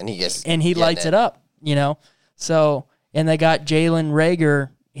and he lights it up. So and they got Jalen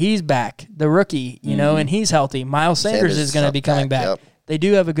Reagor. He's back, the rookie, and he's healthy. Miles Sanders is going to be coming back. Yep. They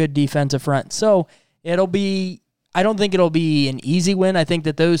do have a good defensive front. So I don't think it'll be an easy win. I think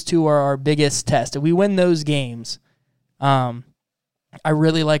that those 2 are our biggest test. If we win those games, I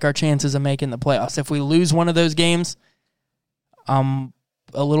really like our chances of making the playoffs. If we lose one of those games, I'm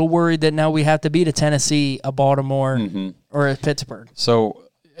a little worried that now we have to beat a Tennessee, a Baltimore, or a Pittsburgh. So,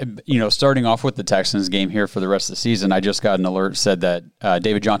 starting off with the Texans game here for the rest of the season, I just got an alert said that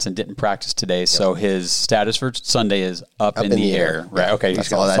David Johnson didn't practice today, so his status for Sunday is up in the air. Right? Okay, he's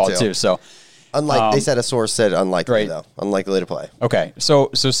going to call it too. So, they said a source said unlikely though, unlikely to play. Okay, so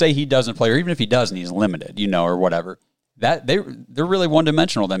say he doesn't play, or even if he does and he's limited, or whatever, they're really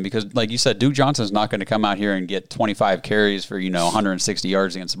one-dimensional then, because like you said, Duke Johnson's not going to come out here and get 25 carries for 160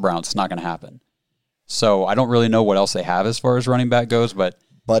 yards against the Browns. It's not going to happen. So I don't really know what else they have as far as running back goes, but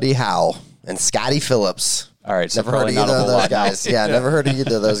Buddy Howell and Scotty Phillips. All right, so never heard of either of those guys. Yeah, never heard of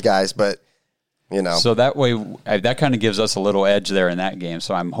either of those guys, but So that way, that kind of gives us a little edge there in that game.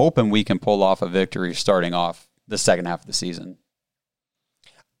 So I'm hoping we can pull off a victory starting off the second half of the season.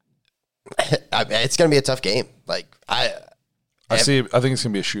 It's going to be a tough game. Like I think it's going to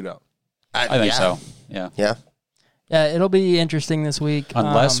be a shootout. I think so. Yeah. Yeah. Yeah, it'll be interesting this week.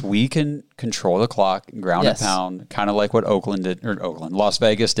 Unless we can control the clock, ground and pound, kind of like what Las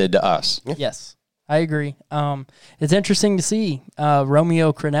Vegas did to us. Yes, I agree. It's interesting to see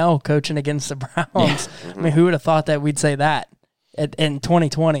Romeo Crennel coaching against the Browns. I mean, who would have thought that we'd say that in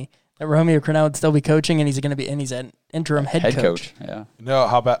 2020, that Romeo Crennel would still be coaching, and he's an interim head coach. Yeah.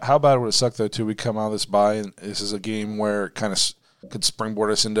 How bad would it suck though too? We come out of this bye, and this is a game where it kind of could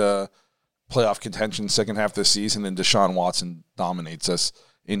springboard us into playoff contention second half of the season, and Deshaun Watson dominates us,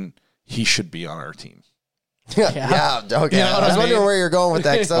 and he should be on our team. Yeah. Okay. I was wondering where you're going with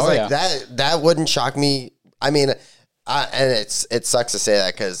that, because I was that wouldn't shock me. I mean, and it sucks to say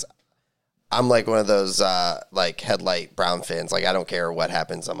that, because I'm like one of those like headlight Brown fans. Like, I don't care what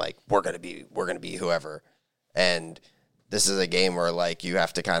happens. I'm like, we're gonna be whoever, and this is a game where like you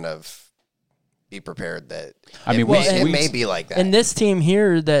have to kind of be prepared that it may be like that. And this team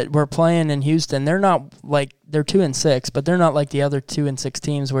here that we're playing in Houston, they're not like, they're 2-6, but they're not like the other 2-6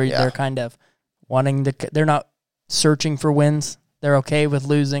 teams where they're kind of wanting to. They're not searching for wins. They're okay with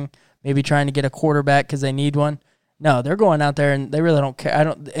losing, maybe trying to get a quarterback because they need one. No, they're going out there and they really don't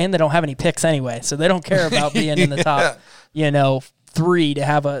care. And they don't have any picks anyway, so they don't care about being in the top, 3 to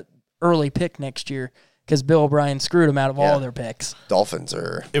have a early pick next year, because Bill O'Brien screwed them out of all their picks. Dolphins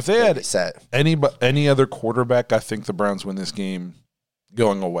are, if they had set any other quarterback, I think the Browns win this game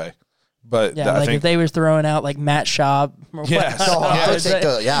going away. But I think if they were throwing out like Matt Schaub, I would take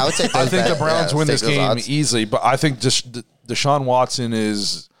those. I think the Browns win this game easily, but I think just Deshaun Watson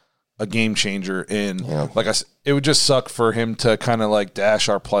is a game changer, and like I said, it would just suck for him to kind of like dash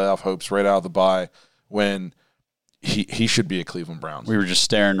our playoff hopes right out of the bye when he should be a Cleveland Browns. We were just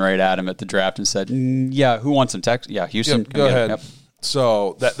staring right at him at the draft and said, who wants him? Houston. Go ahead. Yep.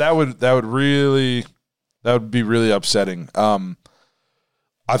 So that would be really upsetting.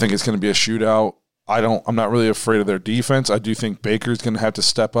 I think it's going to be a shootout. I'm not really afraid of their defense. I do think Baker's going to have to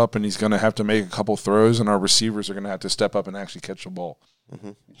step up, and he's going to have to make a couple throws, and our receivers are going to have to step up and actually catch the ball.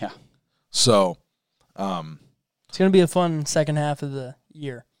 Mm-hmm. Yeah. So, it's going to be a fun second half of the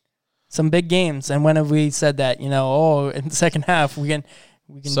year. Some big games, and when have we said that? In the second half we can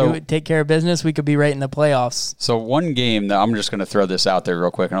do it, take care of business. We could be right in the playoffs. So one game that I'm just going to throw this out there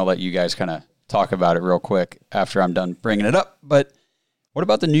real quick, and I'll let you guys kind of talk about it real quick after I'm done bringing it up. But what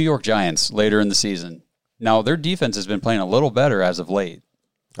about the New York Giants later in the season? Now, their defense has been playing a little better as of late.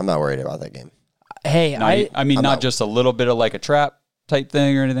 I'm not worried about that game. Hey, I mean, not just a little bit of like a trap type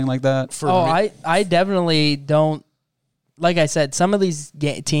thing or anything like that. I definitely don't. Like I said, some of these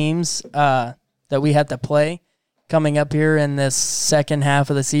teams that we have to play coming up here in this second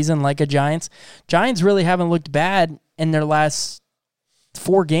half of the season, like Giants really haven't looked bad in their last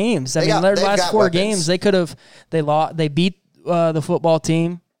 4 games. Their last 4 games, they could have they beat the football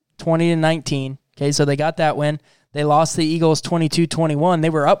team 20-19. Okay, so they got that win. They lost the Eagles 22-21. They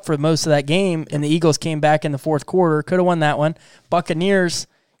were up for most of that game, and the Eagles came back in the fourth quarter. Could have won that one. Buccaneers,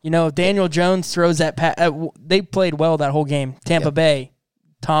 if Daniel Jones throws that pass, they played well that whole game. Tampa Bay,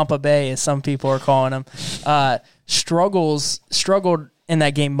 as some people are calling them, struggled in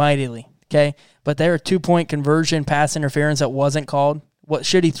that game mightily. Okay, but their 2-point conversion pass interference that wasn't called. What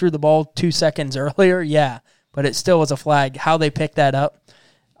should he threw the ball 2 seconds earlier? Yeah, but it still was a flag. How they picked that up,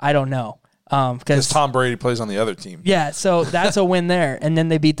 I don't know. Because Tom Brady plays on the other team. Yeah, so that's a win there. And then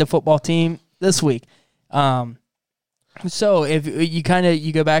they beat the football team this week. So if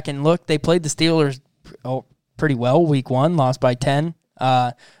you go back and look, they played the Steelers pretty well week 1, lost by 10.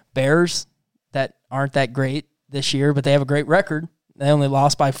 Bears that aren't that great this year, but they have a great record. They only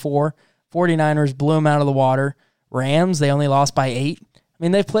lost by 4. 49ers blew them out of the water. Rams, they only lost by 8. I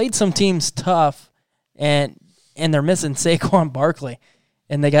mean, they've played some teams tough, and they're missing Saquon Barkley.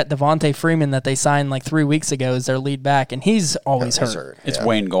 And they got Devontae Freeman that they signed like 3 weeks ago as their lead back, and he's always hurt. It's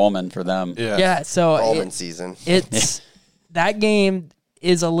Wayne Goldman for them. Yeah, so Goldman season. It's that game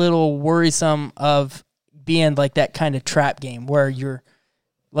is a little worrisome of being like that kind of trap game where you're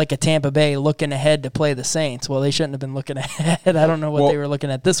like a Tampa Bay looking ahead to play the Saints. Well, they shouldn't have been looking ahead. I don't know what they were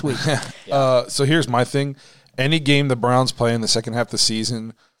looking at this week. So here's my thing. Any game the Browns play in the second half of the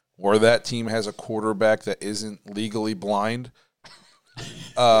season or that team has a quarterback that isn't legally blind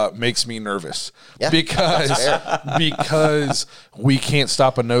makes me nervous because we can't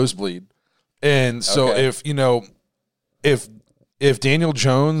stop a nosebleed. And so if Daniel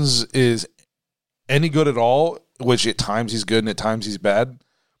Jones is any good at all, which at times he's good and at times he's bad,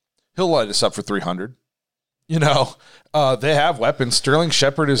 he'll light us up for 300. They have weapons. Sterling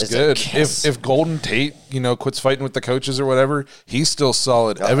Shepard is good. If Golden Tate, quits fighting with the coaches or whatever, he's still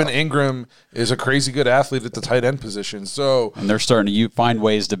solid. Evan Ingram is a crazy good athlete at the tight end position. And they're starting to find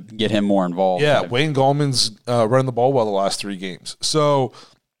ways to get him more involved. Yeah, Wayne Gallman's running the ball well the last 3 games. So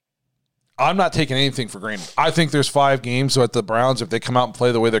I'm not taking anything for granted. I think there's 5 games. So at the Browns, if they come out and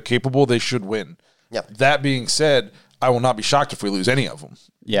play the way they're capable, they should win. Yep. That being said, I will not be shocked if we lose any of them.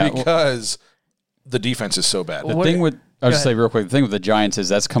 Yeah, because the defense is so bad. I'll just say real quick, the thing with the Giants is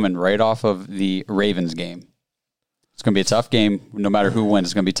that's coming right off of the Ravens game. It's going to be a tough game. No matter who wins,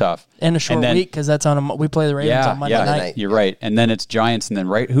 it's going to be tough. And a short week because that's we play the Ravens on Monday night. You're right. And then it's Giants, and then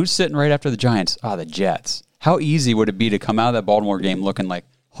who's sitting right after the Giants? The Jets. How easy would it be to come out of that Baltimore game looking like,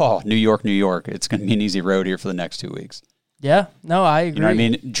 New York, New York. It's going to be an easy road here for the next 2 weeks. Yeah, no, I agree. You know what I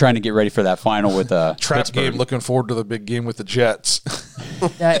mean? Trying to get ready for that final with trap Pittsburgh. game. Looking forward to the big game with the Jets.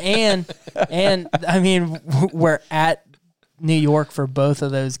 Yeah, and I mean we're at New York for both of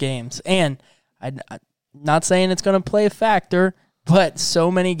those games, and I'm not saying it's going to play a factor, but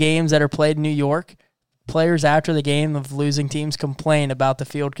so many games that are played in New York, players after the game of losing teams complain about the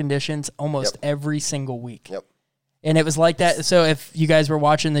field conditions almost every single week. Yep. And it was like that. So if you guys were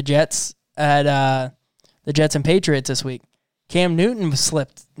watching the Jets at the Jets and Patriots this week, Cam Newton was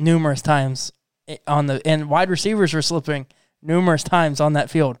slipped numerous times and wide receivers were slipping numerous times on that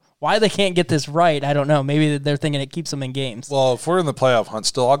field. Why they can't get this right, I don't know. Maybe they're thinking it keeps them in games. Well, if we're in the playoff hunt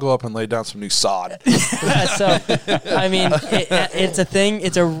still, I'll go up and lay down some new sod. So, I mean, it's a thing.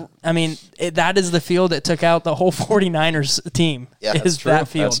 That is the field that took out the whole 49ers team. Yeah, that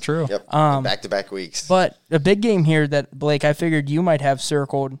field. That's true. Yep. Back-to-back weeks. But a big game here that, Blake, I figured you might have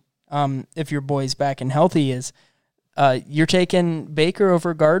circled if your boy's back and healthy is you're taking Baker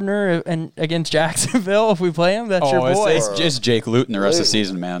over Gardner and against Jacksonville if we play him. That's your boy. It's just Jake Luton the rest of the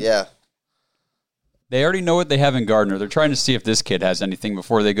season, man. Yeah. They already know what they have in Gardner. They're trying to see if this kid has anything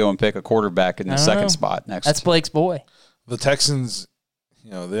before they go and pick a quarterback in the second spot next. That's Blake's boy. The Texans,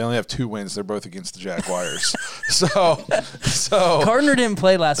 they only have 2 wins. They're both against the Jaguars. so Gardner didn't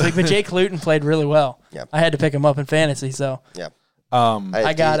play last week, but Jake Luton played really well. Yep. I had to pick him up in fantasy, so. Yeah.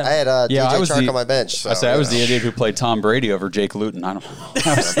 I got him. I had DJ Chark on my bench. So, I was the idiot who played Tom Brady over Jake Luton. I don't know.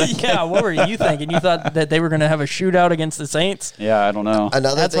 Yeah, what were you thinking? You thought that they were going to have a shootout against the Saints? Yeah, I don't know.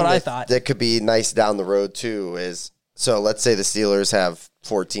 That's what I thought. That could be nice down the road, too, is so let's say the Steelers have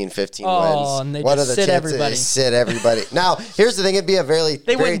 14, 15 wins. And they what just are the sit chances? everybody. Sit everybody. Now, here's the thing. It'd be a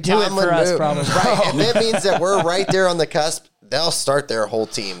They wouldn't do it for us, probably. Right. If it means that we're right there on the cusp, they'll start their whole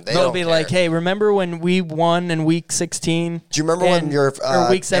team. They'll be like, hey, remember when we won in week 16? Do you remember when your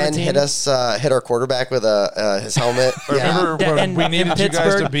week 17 hit our quarterback with his helmet? Remember when we needed you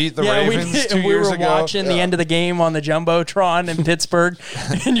guys to beat the Ravens 2 years ago? We were watching the end of the game on the Jumbotron in Pittsburgh,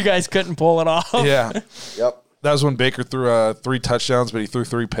 and you guys couldn't pull it off. Yeah. Yep. That was when Baker threw 3 touchdowns, but he threw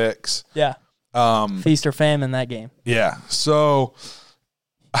 3 picks. Yeah. Feast or famine that game. Yeah. So,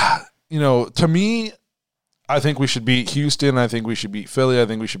 to me, I think we should beat Houston. I think we should beat Philly. I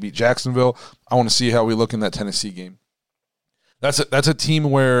think we should beat Jacksonville. I want to see how we look in that Tennessee game. That's a team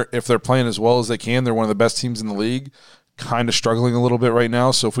where if they're playing as well as they can, they're one of the best teams in the league. Kind of struggling a little bit right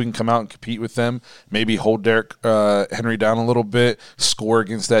now. So if we can come out and compete with them, maybe hold Derrick Henry down a little bit, score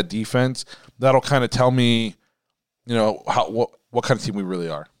against that defense, that'll kind of tell me, what kind of team we really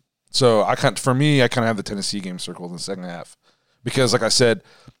are. So I kind of have the Tennessee game circled in the second half because, like I said,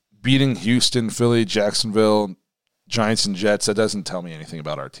 beating Houston, Philly, Jacksonville, Giants, and Jets, that doesn't tell me anything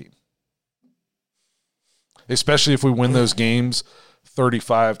about our team. Especially if we win those games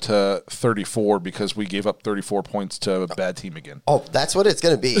 35-34 because we gave up 34 points to a bad team again. Oh, that's what it's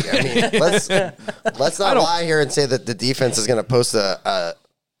going to be. I mean, let's not lie here and say that the defense is going to post a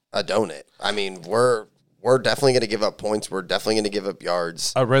donut. I mean, we're definitely going to give up points. We're definitely going to give up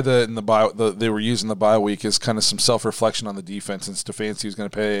yards. I read that in the bye, they were using the bye week as kind of some self-reflection on the defense, and Stefanski was going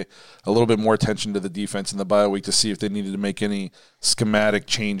to pay a little bit more attention to the defense in the bye week to see if they needed to make any schematic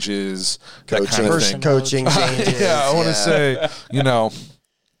changes, that kind of thing. Coaching changes. I want to say, I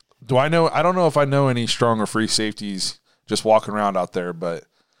don't know if I know any strong or free safeties just walking around out there, but.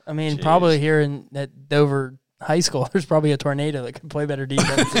 I mean, probably here at Dover High School, there's probably a tornado that can play better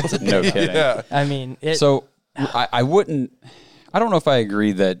defense. No kidding. Yeah. I mean, I don't know if I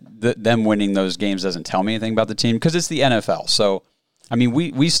agree that them winning those games doesn't tell me anything about the team because it's the NFL. So I mean,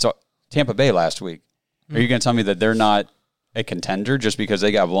 we Tampa Bay last week. Are you going to tell me that they're not a contender just because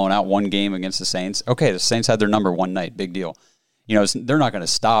they got blown out one game against the Saints? Okay, the Saints had their number one night. Big deal. You know, they're not going to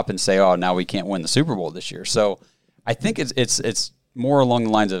stop and say, oh, now we can't win the Super Bowl this year. So I think it's more along the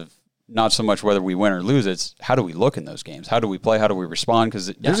lines of not so much whether we win or lose. It's how do we look in those games? How do we play? How do we respond? Because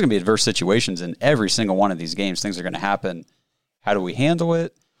there's going to be adverse situations in every single one of these games. Things are going to happen. How do we handle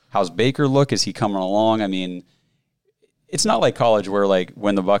it? How's Baker look? Is he coming along? I mean, it's not like college where, like,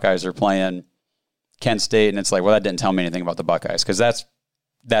 when the Buckeyes are playing Kent State and it's like, well, that didn't tell me anything about the Buckeyes, because that's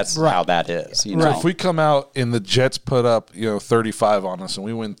right. How that is. You know? If we come out and the Jets put up 35 on us and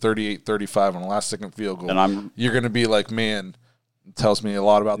we win 38-35 on a last-second field goal, and you're going to be like, man, it tells me a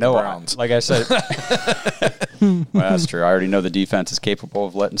lot about the Browns. Like I said, well, that's true. I already know the defense is capable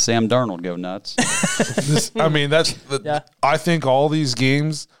of letting Sam Darnold go nuts. I think all these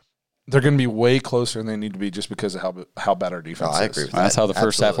games, they're going to be way closer than they need to be just because of how bad our defense is. I agree with that. That's how the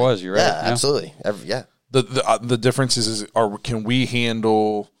first half was. You're right. Yeah, absolutely. Yeah. The difference is can we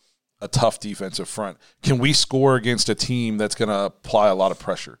handle a tough defensive front? Can we score against a team that's going to apply a lot of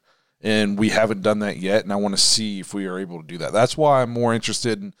pressure? And we haven't done that yet, and I want to see if we are able to do that. That's why I'm more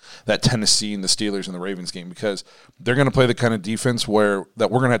interested in that Tennessee and the Steelers and the Ravens game, because they're going to play the kind of defense that we're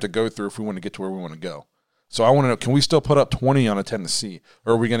going to have to go through if we want to get to where we want to go. So I want to know, can we still put up 20 on a Tennessee,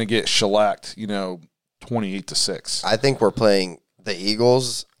 or are we going to get shellacked, 28-6? I think we're playing the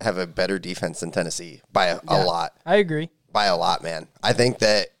Eagles have a better defense than Tennessee by a lot. I agree. By a lot, man. I think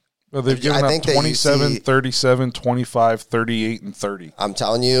that well, they've given up 27, 37, 25, 38, and 30. I'm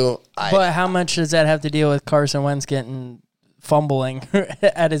telling you. But how much does that have to deal with Carson Wentz getting fumbling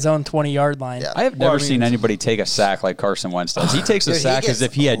at his own 20-yard line? Yeah. I have never seen anybody take a sack like Carson Wentz does. He takes a sack as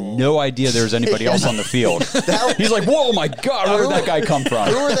if he had no idea there was anybody else on the field. He's like, whoa, my God, where did that guy come from?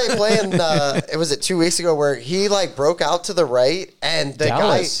 Who were they playing? It was 2 weeks ago where he broke out to the right and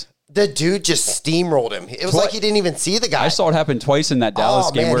the dude just steamrolled him. It was like he didn't even see the guy. I saw it happen twice in that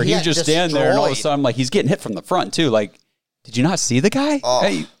Dallas game where he was just standing there and all of a sudden, I'm like, he's getting hit from the front too. Like, did you not see the guy? Oh,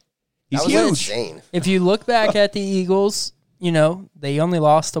 hey, he's huge. Insane. If you look back at the Eagles, they only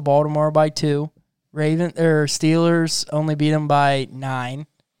lost to Baltimore by 2. Steelers only beat them by 9.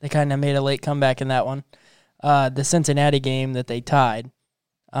 They kind of made a late comeback in that one. The Cincinnati game that they tied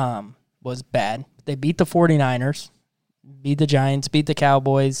was bad. They beat the 49ers, beat the Giants, beat the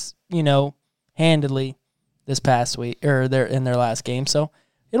Cowboys, handedly this past week, or in their last game. So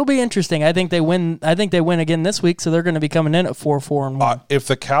it'll be interesting. I think they win again this week, so they're going to be coming in at 4-4-1. If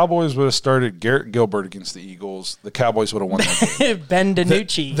the Cowboys would have started Garrett Gilbert against the Eagles, the Cowboys would have won that game. Ben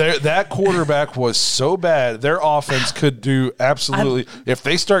DiNucci. That quarterback was so bad, their offense could do absolutely. If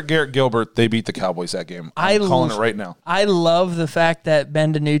they start Garrett Gilbert, they beat the Cowboys that game. I'm calling it right now. I love the fact that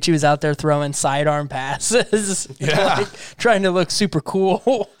Ben DiNucci was out there throwing sidearm passes, trying to look super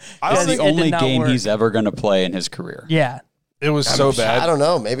cool. That's the only game he's ever going to play in his career. Yeah. It was so bad. I don't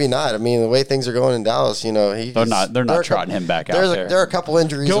know. Maybe not. I mean, the way things are going in Dallas, they're not trotting him back out there. There are a couple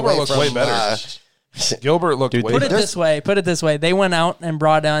injuries. Gilbert looked way better. Gilbert looked way better. Put it this way. They went out and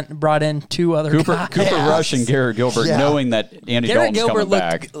brought in 2 other guys. Cooper Rush and Garrett Gilbert, knowing that Andy Dalton's coming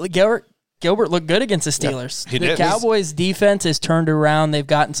back. Garrett Gilbert looked good against the Steelers. Yeah, the Cowboys' defense is turned around. They've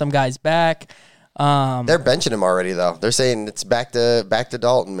gotten some guys back. They're benching him already, though. They're saying it's back to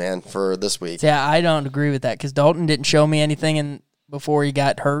Dalton, man, for this week. Yeah, I don't agree with that because Dalton didn't show me anything before he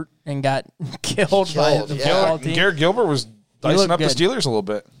got hurt and got killed by the football team. Garrett Gilbert was dicing up the Steelers a little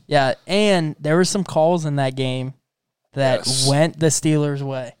bit. Yeah, and there were some calls in that game that went the Steelers'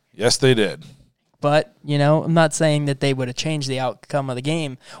 way. Yes, they did. But, I'm not saying that they would have changed the outcome of the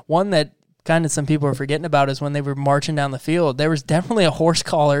game. One that kind of some people are forgetting about is when they were marching down the field, there was definitely a horse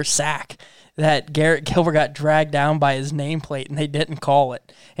collar sack that Garrett Gilbert got dragged down by his nameplate, and they didn't call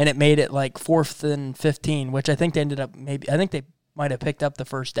it. And it made it like 4th and 15, which I think they ended up I think they might have picked up the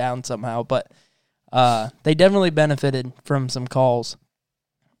first down somehow. But they definitely benefited from some calls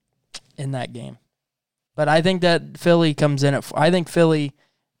in that game. But I think that Philly comes in I think Philly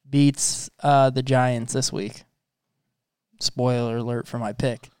beats the Giants this week. Spoiler alert for my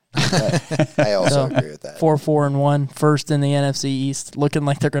pick. I also agree with that. 4-4-1, first in the NFC East, looking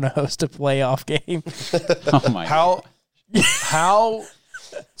like they're going to host a playoff game. Oh my! How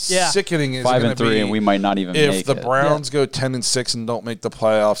sickening is 5 it and 3, and we might not even make if the Browns go 10-6 and don't make the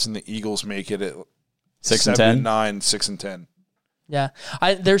playoffs, and the Eagles make it at 6 and 10, 9, 6 and 10. Yeah,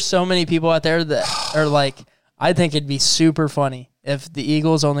 there's so many people out there that are like, I think it'd be super funny if the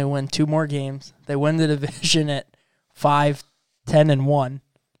Eagles only win 2 more games, they win the division at 5-10-1.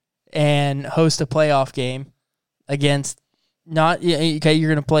 And host a playoff game against you're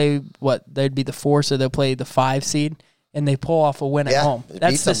going to play they'd be the 4, so they'll play the 5 seed. and they pull off a win at home.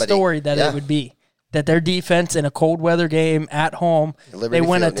 That's the story that it would be. That their defense in a cold weather game at home, they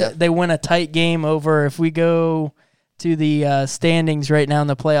win a tight game over. If we go to the standings right now in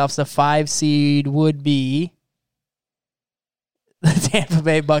the playoffs, the 5 seed would be the Tampa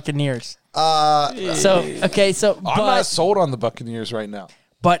Bay Buccaneers. I'm not sold on the Buccaneers right now.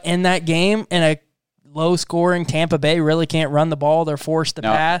 But in that game, in a low-scoring Tampa Bay really can't run the ball. They're forced to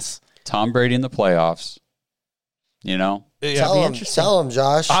pass. Tom Brady in the playoffs. You know? Yeah. Tell him,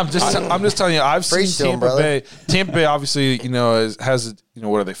 Josh. I'm just telling you. I've seen Tampa Bay. Tampa Bay, obviously, has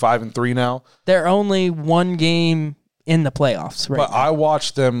what are they 5-3 now? They're only one game in the playoffs, right? But I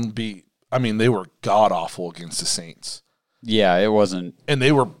watched them beat. I mean, they were god awful against the Saints. Yeah, it wasn't, and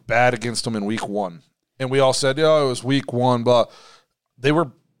they were bad against them in week 1. And we all said, it was week 1, but they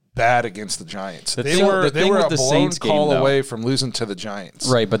were bad against the Giants. They were a blown call away from losing to the Giants.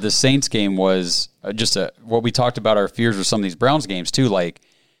 Right, but the Saints game was just what we talked about our fears with some of these Browns games too. Like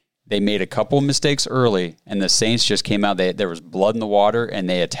they made a couple mistakes early, and the Saints just came out. There was blood in the water, and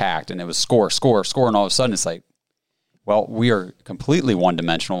they attacked, and it was score, and all of a sudden it's like, well, we are completely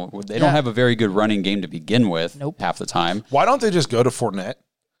one-dimensional. They don't have a very good running game to begin with half the time. Why don't they just go to Fournette?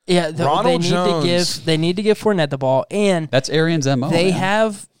 Yeah, they need to give Fournette the ball, and that's Arians' MO.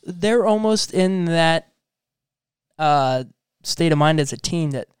 They're almost in that state of mind as a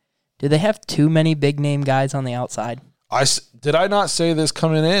team that do they have too many big name guys on the outside? Did I not say this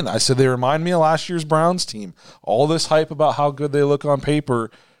coming in? I said they remind me of last year's Browns team. All this hype about how good they look on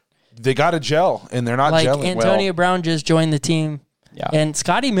paper, they got to gel, and they're not gelling. Antonio Brown just joined the team, and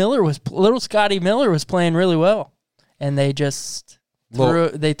Scotty Miller was playing really well, and they just.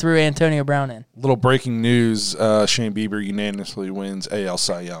 They threw Antonio Brown in. Little breaking news: Shane Bieber unanimously wins AL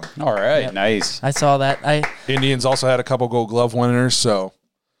Cy Young. All right, nice. I saw that. Indians also had a couple Gold Glove winners, so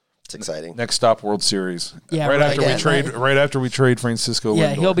it's exciting. Next stop, World Series. Yeah, right after we trade Francisco.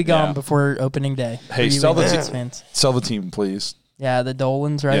 Yeah, Lindor. He'll be gone before opening day. Hey, sell the team, please. Yeah, the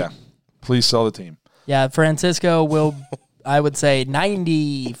Dolans, right? Yeah, please sell the team. Yeah, Francisco will. I would say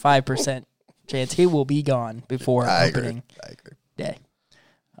 95% chance he will be gone before opening. I agree. Day.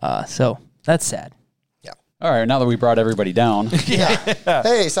 So that's sad. Yeah. All right, now that we brought everybody down. Yeah.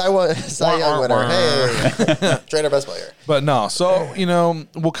 Hey, Cy Young winner. Hey. Trade our best player. But no, so,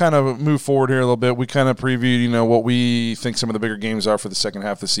 we'll kind of move forward here a little bit. We kind of previewed, what we think some of the bigger games are for the second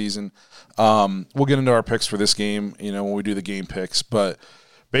half of the season. We'll get into our picks for this game, when we do the game picks. But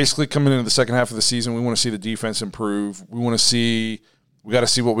basically coming into the second half of the season, we want to see the defense improve. We got to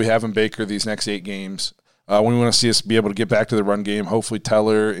see what we have in Baker these next 8 games. We want to see us be able to get back to the run game. Hopefully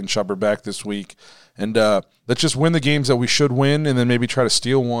Teller and Chubb are back this week. And let's just win the games that we should win and then maybe try to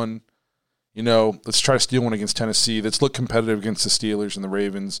steal one. Let's try to steal one against Tennessee. Let's look competitive against the Steelers and the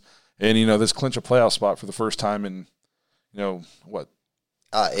Ravens. And, let's clinch a playoff spot for the first time in,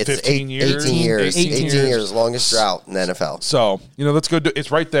 it's 15 years? 18 years. 18 years, longest drought in the NFL. So, let's go it's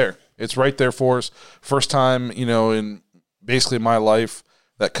right there. It's right there for us. First time, in basically my life,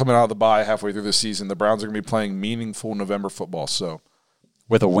 that coming out of the bye halfway through the season, the Browns are going to be playing meaningful November football. So,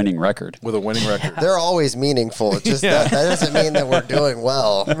 with a winning record. They're always meaningful. It's just that doesn't mean that we're doing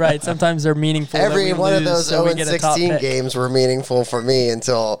well. Right. Sometimes they're meaningful. Every one of those 0-16 games were meaningful for me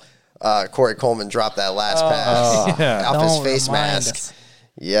until Corey Coleman dropped that last pass off his face mask.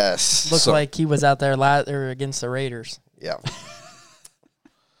 Yes. Looked like he was out there against the Raiders. Yeah.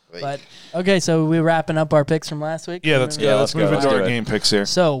 But okay, so we're wrapping up our picks from last week. Yeah, let's move into our game picks here.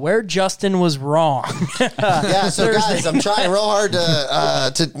 So where Justin was wrong. So guys, I'm trying real hard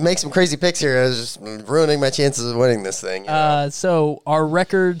to make some crazy picks here. I was just ruining my chances of winning this thing. So our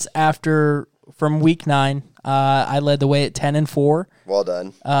records from week 9, I led the way at 10-4. Well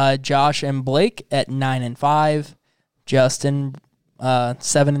done. Josh and Blake at 9-5. Justin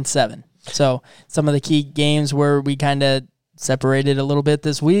 7-7. So some of the key games where we kind of separated a little bit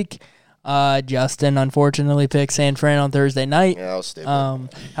this week. Justin unfortunately picked San Fran on Thursday night. Yeah, I was stupid.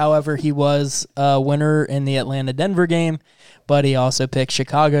 However, he was a winner in the Atlanta-Denver game, but he also picked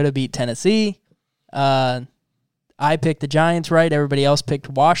Chicago to beat Tennessee. I picked the Giants right. Everybody else picked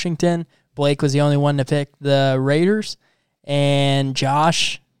Washington. Blake was the only one to pick the Raiders. And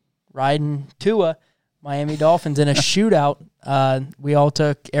Josh riding Tua, Miami Dolphins in a shootout. We all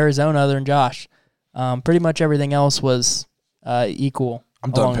took Arizona other than Josh. Pretty much everything else was equal.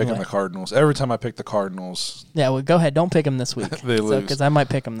 I'm done picking the Cardinals. Every time I pick the Cardinals. Yeah, well, go ahead. Don't pick them this week. They lose. Because I might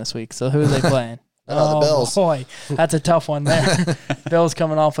pick them this week. So who are they playing? The Bills. Boy, that's a tough one there. Bills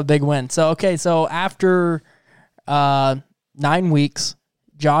coming off a big win. So, so after 9 weeks,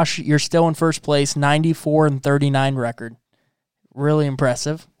 Josh, you're still in first place, 94-39 record. really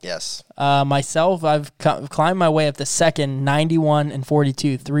impressive. Yes. Myself, I've climbed my way up to second, 91 and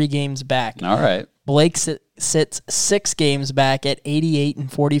 42, 3 games back. All right. Blake sits 6 games back at 88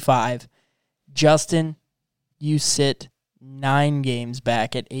 and 45. Justin, you sit 9 games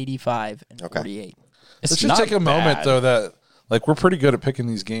back at 85 and 48. Let's just take a moment, though, that like we're pretty good at picking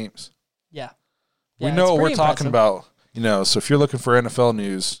these games. Yeah. We know what we're talking about, so if you're looking for NFL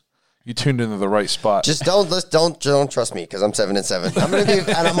news, you tuned into the right spot. Just don't trust me because I'm 7-7. I'm gonna be,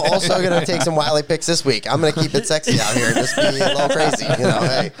 and I'm also gonna take some Wiley picks this week. I'm gonna keep it sexy out here and just be a little crazy,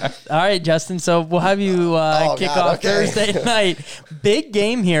 Hey. All right, Justin. So we'll have you kick off Thursday night. Big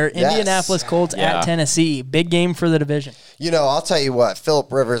game here. Yes. Indianapolis Colts at Tennessee. Big game for the division. I'll tell you what,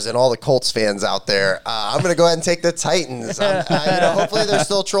 Phillip Rivers and all the Colts fans out there, I'm going to go ahead and take the Titans. Hopefully they're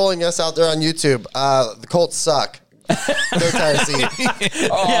still trolling us out there on YouTube. The Colts suck. Go Tennessee.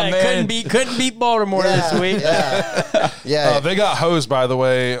 Man. Couldn't beat Baltimore this week. Yeah. They got hosed, by the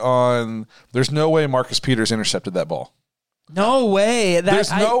way, there's no way Marcus Peters intercepted that ball. No way.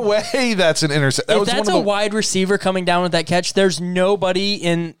 There's no way that's an interception. If that's a wide receiver coming down with that catch, there's nobody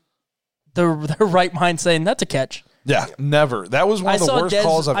in the right mind saying that's a catch. Yeah, never. That was one of the worst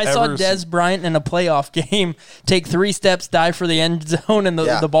calls I've ever seen. I saw Dez Bryant in a playoff game take 3 steps, dive for the end zone, and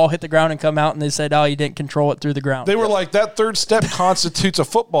the ball hit the ground and come out, and they said, you didn't control it through the ground. They were like, that third step constitutes a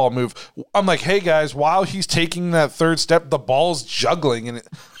football move. I'm like, hey, guys, while he's taking that third step, the ball's juggling, and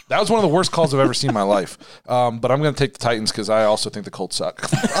that was one of the worst calls I've ever seen in my life. But I'm going to take the Titans because I also think the Colts suck.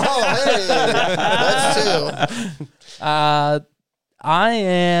 Hey, that's 2. I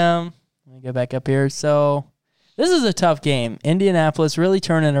am. Let me go back up here. So this is a tough game. Indianapolis really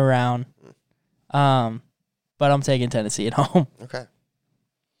turning around. But I'm taking Tennessee at home. Okay.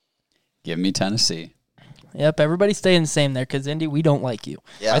 Give me Tennessee. Yep, everybody's staying the same there because Indy, we don't like you.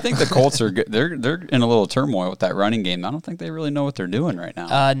 Yeah. I think the Colts are good. They're in a little turmoil with that running game. I don't think they really know what they're doing right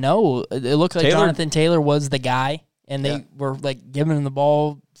now. No, it looked like Jonathan Taylor was the guy, and they were like giving him the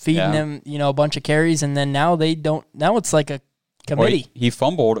ball, feeding him, a bunch of carries, and then now they don't. Now it's like a committee. He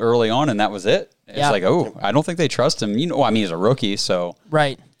fumbled early on, and that was it. It's like, I don't think they trust him. He's a rookie, so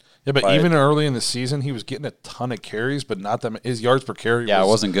right. Yeah, but even early in the season, he was getting a ton of carries, but not that his yards per carry. It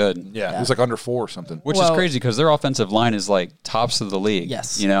wasn't good. Yeah, it was like under 4 or something. Which is crazy because their offensive line is like tops of the league.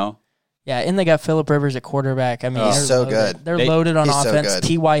 Yes. Yeah, and they got Phillip Rivers at quarterback. I mean, he's so good. They're loaded on offense. So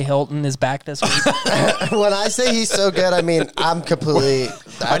T.Y. Hilton is back this week. When I say he's so good, I mean I'm completely.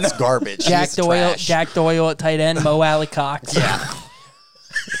 That's garbage. Jack Doyle at tight end. Mo Alley Cox. Yeah.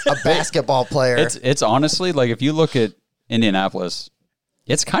 A basketball player. It's honestly like if you look at Indianapolis,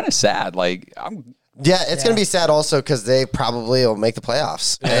 it's kind of sad. Like it's going to be sad also because they probably will make the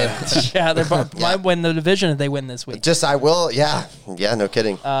playoffs. Yeah, they might win the division if they win this week. I will. Yeah, no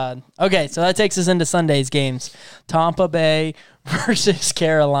kidding. Okay, so that takes us into Sunday's games. Tampa Bay versus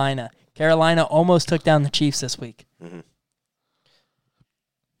Carolina. Carolina almost took down the Chiefs this week. Mm-hmm.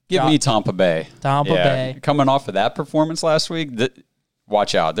 Give me Tampa Bay. Tampa Bay. Coming off of that performance last week,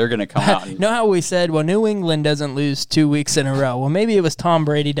 watch out. They're going to come out. Know how we said, New England doesn't lose 2 weeks in a row. Well, maybe it was Tom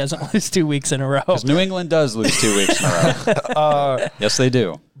Brady doesn't lose 2 weeks in a row. Because New England does lose 2 weeks in a row. Yes, they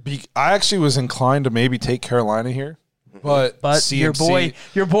do. I actually was inclined to maybe take Carolina here, but CMC,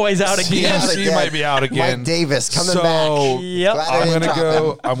 your boy's out again. CMC might be out again. Mike Davis coming back. Yep.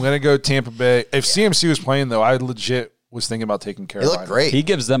 I'm gonna go Tampa Bay. If CMC was playing though, I legit was thinking about taking Carolina. He looked great. He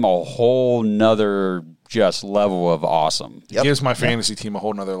gives them a whole nother just level of awesome. He gives my fantasy team a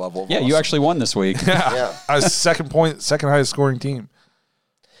whole nother level of awesome. You actually won this week. Yeah. I was second highest scoring team.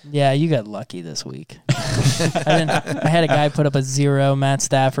 Yeah, you got lucky this week. I had a guy put up a 0. Matt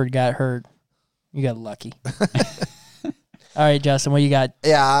Stafford got hurt. You got lucky. All right, Justin, what you got?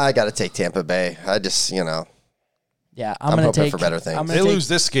 Yeah, I got to take Tampa Bay. I just, Yeah, I'm hoping for better things. They lose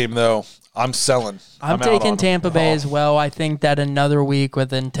this game, though. I'm selling. I'm taking Tampa Bay as well. I think that another week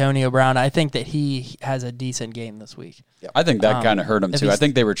with Antonio Brown, I think that he has a decent game this week. Yep. I think that kind of hurt him, too. I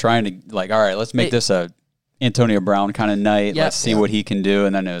think they were trying to, all right, let's make this a Antonio Brown kind of night. Let's see what he can do.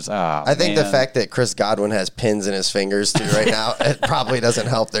 And then it was, I think the fact that Chris Godwin has pins in his fingers, too, right now, it probably doesn't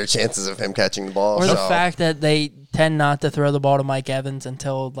help their chances of him catching the ball. Or the fact that they tend not to throw the ball to Mike Evans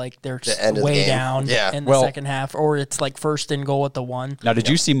until they're just way down in the second half, or it's first and goal at the 1. Now, did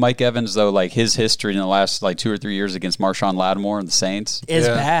you see Mike Evans though? His history in the last 2 or 3 years against Marshawn Lattimore and the Saints is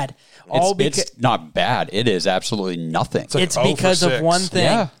bad. It's not bad. It is absolutely nothing. It's because of one thing.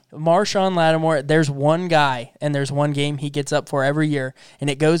 Yeah. Marshawn Lattimore, there's one guy and there's one game he gets up for every year, and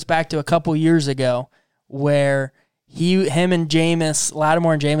it goes back to a couple years ago where him and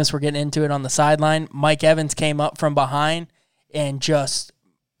Lattimore and Jameis were getting into it on the sideline. Mike Evans came up from behind and just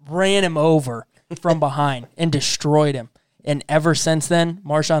ran him over from behind and destroyed him. And ever since then,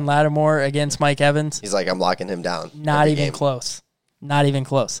 Marshawn Lattimore against Mike Evans. He's like, I'm locking him down. Not even close. Not even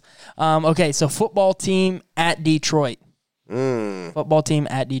close. Okay, so football team at Detroit. Football team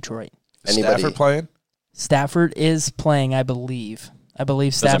at Detroit. Anybody? Stafford playing? Stafford is playing, I believe.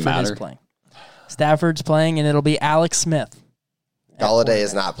 Stafford is playing. Stafford's playing, and it'll be Alex Smith. Galladay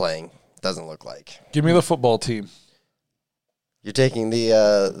is not playing. Doesn't look like. Give me the football team. You're taking the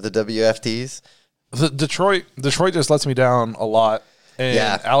WFTs? The Detroit just lets me down a lot. And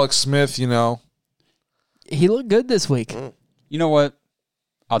Alex Smith, he looked good this week. You know what?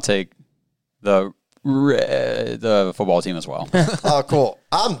 I'll take the football team as well. Oh, cool.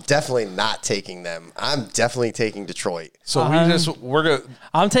 I'm definitely not taking them. I'm definitely taking Detroit. So we're gonna.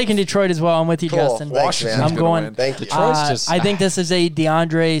 I'm taking Detroit as well. I'm with you, Cool. Justin. Thanks, man. I'm going. Win. Thank you. I think this is a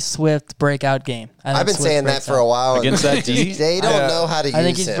DeAndre Swift breakout game. I've been saying that for a while. Against that D? They don't know how to use I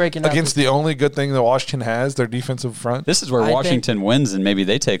think he's him. breaking up. Against the only good thing that Washington has, their defensive front. This is where Washington wins, and maybe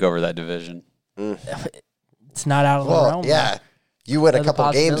they take over that division. It's not out of the realm. Yeah. You win a couple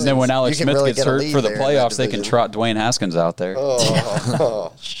games. And then when Alex you can Smith really gets get a hurt lead for the there in playoffs, that they can division. trot Dwayne Haskins out there.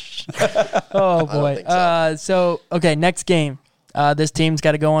 Oh. Oh boy. think so. So okay, next game. This team's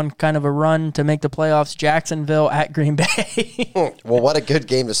got to go on kind of a run to make the playoffs. Jacksonville at Green Bay. Well, what a good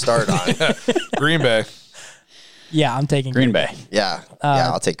game to start on. Green Bay. Yeah, I'm taking Green Bay. Yeah.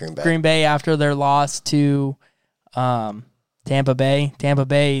 I'll take Green Bay. Green Bay after their loss to Tampa Bay. Tampa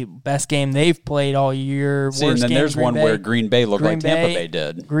Bay, best game they've played all year. See, and then there's one where Green Bay looked like Tampa Bay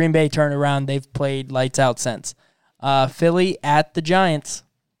did. Green Bay turned around. They've played lights out since. Philly at the Giants.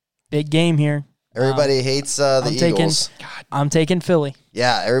 Big game here. Everybody hates the Eagles. I'm taking Philly.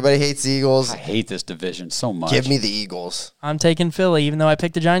 Yeah, everybody hates the Eagles. I hate this division so much. Give me the Eagles. I'm taking Philly. Even though I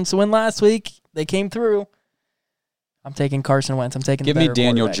picked the Giants to win last week, they came through. I'm taking Carson Wentz. I'm taking. Give me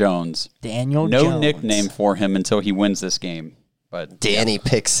Daniel Jones. Daniel Jones. Jones. No nickname for him until he wins this game. But Danny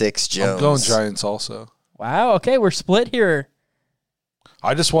Pick Six Jones. I'm going Giants also. Wow. Okay, we're split here.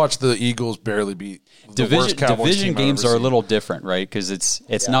 I just watched the Eagles barely beat the worst Cowboys division team I've games ever are a seen. little different, right? Because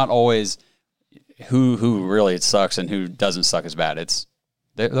it's not always who really it sucks and who doesn't suck as bad.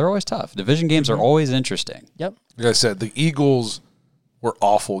 They're always tough. Division games are always interesting. Yep. Like I said, the Eagles were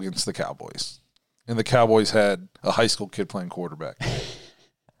awful against the Cowboys, and the Cowboys had a high school kid playing quarterback.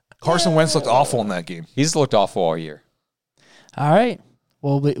 Carson Wentz looked awful in that game. He's looked awful all year. All right.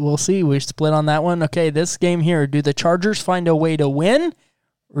 Well, we'll see. We split on that one. Okay, this game here. Do the Chargers find a way to win,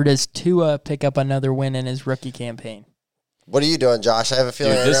 or does Tua pick up another win in his rookie campaign? What are you doing, Josh? I have a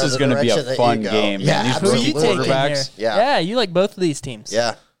feeling Dude, this I know is the going to be direction a that fun you go. game. Yeah, Man. These Who are you rookie taking here? quarterbacks. Yeah. You like both of these teams.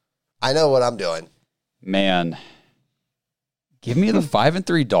 Yeah. I know what I'm doing. Man, give me the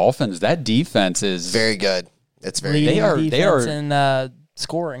 5-3 Dolphins. That defense is Very good. It's very Leading good. They are- defense and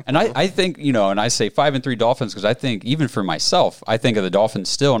scoring. And I think, and I say 5-3 Dolphins because I think, even for myself, I think of the Dolphins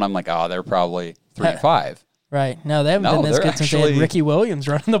still, and I'm like, they're probably 3-5. Right. No, they haven't No, been this they're good since they had actually- Ricky Williams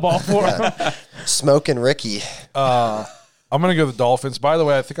running the ball for them. Smoking Ricky. I'm going to go the Dolphins. By the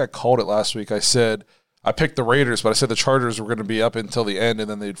way, I think I called it last week. I said I picked the Raiders, but I said the Chargers were going to be up until the end, and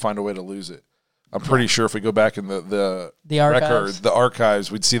then they'd find a way to lose it. I'm pretty sure if we go back in the archives. record, the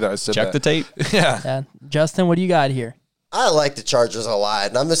archives, we'd see that I said Check that. the tape. Yeah. Justin, what do you got here? I like the Chargers a lot,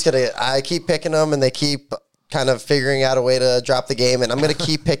 and I'm just I keep picking them, and they keep kind of figuring out a way to drop the game, and I'm going to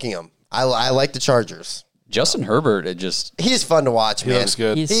keep picking them. I like the Chargers. Justin Herbert, He's fun to watch, man. He looks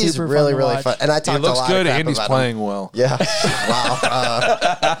good. He's He's super really, fun to really watch. fun. And I He talked a looks lot good, of crap and he's about playing him. well. Yeah. Wow.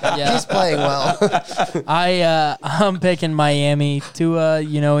 Yeah. He's playing well. I'm picking Miami. Tua,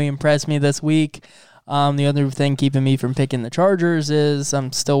 he impressed me this week. The other thing keeping me from picking the Chargers is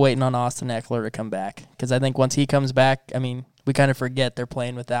I'm still waiting on Austin Eckler to come back, because I think once he comes back, we kind of forget they're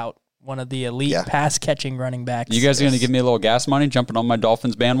playing without one of the elite pass-catching running backs. You guys are going to give me a little gas money jumping on my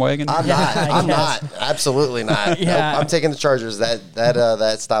Dolphins bandwagon? I'm not. I'm not. Absolutely not. Yeah. Nope, I'm taking the Chargers.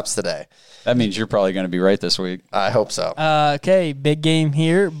 That stops today. That means you're probably going to be right this week. I hope so. Okay, big game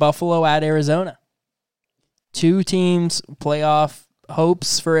here. Buffalo at Arizona. Two teams, playoff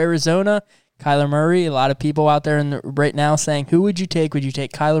hopes for Arizona. Kyler Murray, a lot of people out there right now saying, who would you take? Would you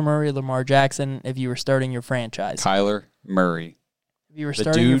take Kyler Murray or Lamar Jackson if you were starting your franchise? Kyler Murray. If you were The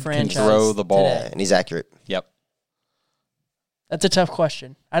starting your dude can franchise throw the ball. today. And he's accurate. Yep. That's a tough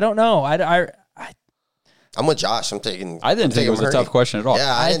question. I don't know. I'm with Josh. I didn't think it was a tough question at all.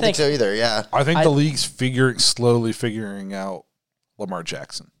 Yeah, I didn't think so either. Yeah. I think the league's slowly figuring out Lamar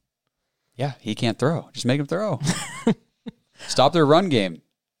Jackson. Yeah, he can't throw. Just make him throw. Stop their run game.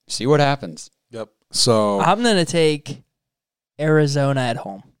 See what happens. Yep. So I'm going to take Arizona at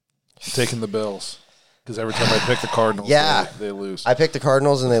home. taking the Bills because every time I pick the Cardinals, Yeah. they lose. I pick the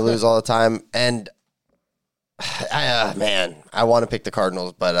Cardinals and they lose all the time. And Man, I want to pick the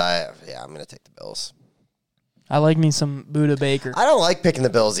Cardinals, but I'm going to take the Bills. I like me some Buda Baker. I don't like picking the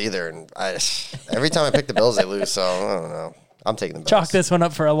Bills either, and every time I pick the Bills, they lose. So I don't know. I'm taking the Bills. Chalk this one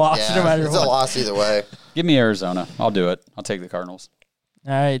up for a loss, no matter it's what. a loss either way. Give me Arizona. I'll do it. I'll take the Cardinals.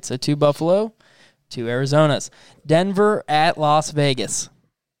 All right, so 2 Buffalo, 2 Arizonas. Denver at Las Vegas.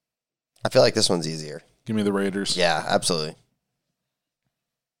 I feel like this one's easier. Give me the Raiders. Yeah, absolutely.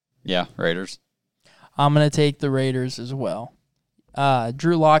 Yeah, Raiders. I'm going to take the Raiders as well.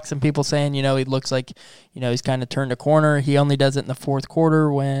 Drew Lock, some people saying, he looks like, he's kind of turned a corner. He only does it in the fourth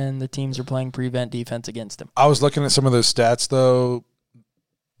quarter when the teams are playing prevent defense against him. I was looking at some of those stats, though.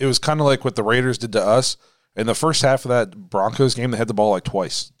 It was kind of like what the Raiders did to us. In the first half of that Broncos game, they had the ball like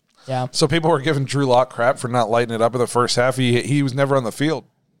twice. Yeah. So people were giving Drew Lock crap for not lighting it up in the first half. He was never on the field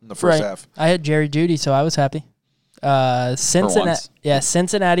in the first half. I had Jerry Jeudy, so I was happy.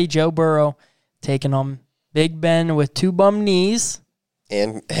 Cincinnati, Joe Burrow taking on Big Ben with 2 bum knees.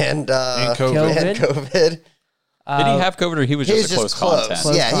 And COVID. COVID. Did he have COVID or he was just a close contact?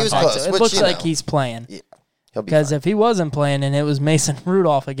 Yeah, he was close. It looks like he's playing. Yeah, because if he wasn't playing and it was Mason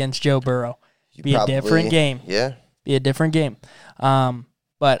Rudolph against Joe Burrow, it'd be a different game. Yeah. Be a different game.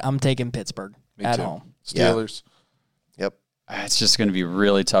 But I'm taking Pittsburgh at home. Steelers. Yeah. Yep. It's just going to be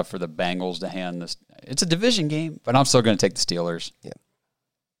really tough for the Bengals to hand this. It's a division game, but I'm still going to take the Steelers. Yeah.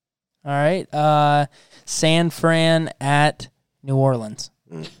 All right. San Fran at New Orleans.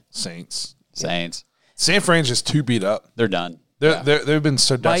 Saints. San Fran's just too beat up. They're done. They've been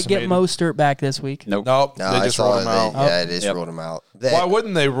so decimated. Might get Mostert back this week. Nope. No, they just rolled him out. They just rolled him out. Why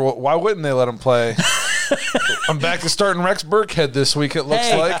wouldn't they let him play? I'm back to starting Rex Burkhead this week, it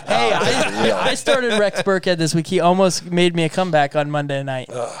looks like. I started Rex Burkhead this week. He almost made me a comeback on Monday night.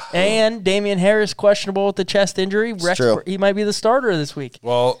 And Damian Harris, questionable with the chest injury. He might be the starter this week.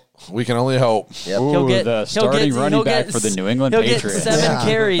 Well, we can only hope. Yep. The starting running back for the New England Patriots. He'll get 7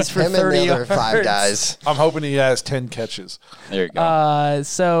 carries for 30 and the other yards. 5 guys. I'm hoping he has 10 catches. There you go.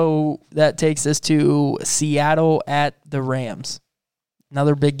 So that takes us to Seattle at the Rams.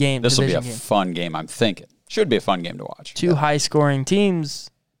 Another big game. This will be a game. fun game, I'm thinking. Should be a fun game to watch. 2 high-scoring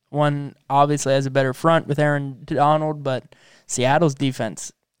teams. One obviously has a better front with Aaron Donald, but Seattle's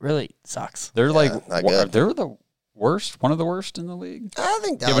defense really sucks. They're not good. they're the worst, one of the worst in the league. I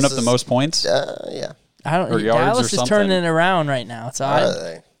think Dallas giving up the most points. Yeah. I don't. Or yards Dallas or is something. turning it around right now. So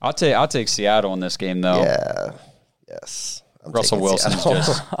I'll take Seattle in this game though. Yeah. Yes. I'm Russell taking Wilson's Seattle.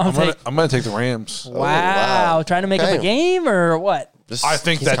 just. I'm going to take the Rams. wow, trying to make up a game or what? I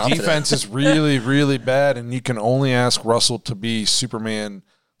think he's that confident. defense is really, really bad, and you can only ask Russell to be Superman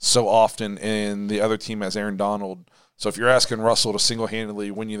so often, and the other team has Aaron Donald. So if you're asking Russell to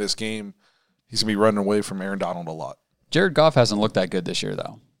single-handedly win you this game, he's going to be running away from Aaron Donald a lot. Jared Goff hasn't looked that good this year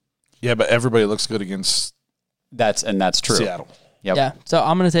though. Yeah, but everybody looks good against That's true. Seattle. Yep. Yeah, so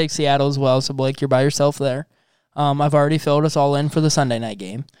I'm going to take Seattle as well. So Blake, you're by yourself there. I've already filled us all in for the Sunday night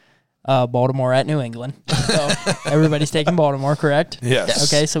game. Baltimore at New England. So everybody's taking Baltimore, correct?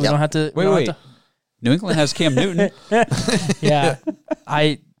 Yes. Okay, so we don't have to. Wait. New England has Cam Newton. Yeah.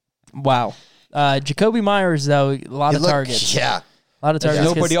 Wow. Jacoby Myers, though, a lot of targets. Yeah. A lot of targets.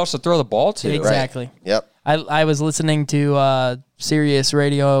 There's nobody else to throw the ball to. Exactly. Right. Yep. I was listening to Sirius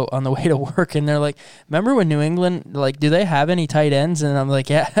Radio on the way to work, and they're like, remember when New England, do they have any tight ends? And I'm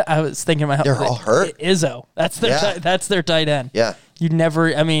like, yeah. I was thinking about They're all hurt? Izzo. That's their tight end. Yeah. You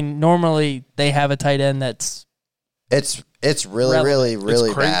never, normally they have a tight end that's. It's really, really, really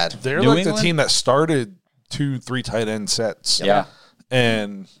It's crazy. bad. They're New like England? the team that started 2-3 tight end sets. Yeah.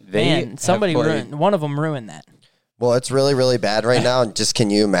 And somebody one of them ruined that. Well, it's really, really bad right now. And just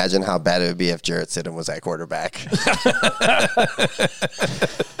can you imagine how bad it would be if Jarrett Stidham was at quarterback?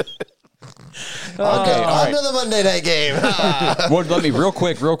 Okay, on to the Monday night game. Well, let me real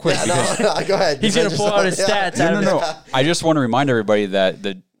quick. No, go ahead. He's going to pull out his stats. No. I just want to remind everybody that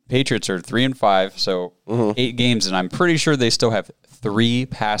the Patriots are 3-5, so 8 games, and I'm pretty sure they still have 3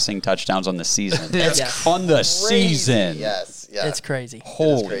 passing touchdowns on the season. On the season. Yes. Yeah. It's crazy.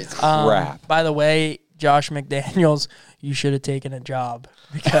 Holy crap. By the way, Josh McDaniels, you should have taken a job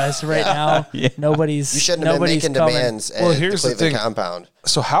because right now nobody's You shouldn't have been making coming. demands at here's the the Cleveland thing. compound.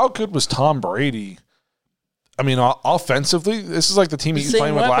 so how good was Tom Brady? I mean, offensively, this is like the team he was Same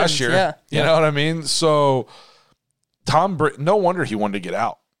playing with weapons, last year. yeah. You know what I mean? So no wonder he wanted to get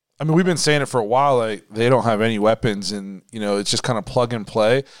out. I mean, we've been saying it for a while, like they don't have any weapons and, it's just kind of plug and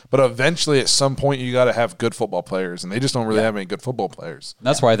play. But eventually at some point you got to have good football players, and they just don't really have any good football players.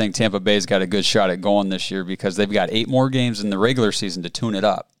 That's why I think Tampa Bay's got a good shot at going this year because they've got 8 more games in the regular season to tune it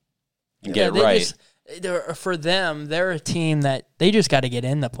up and get it right. For them, they're a team that they just got to get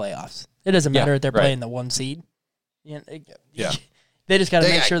in the playoffs. It doesn't matter if they're playing the 1 seed. Yeah. They just got to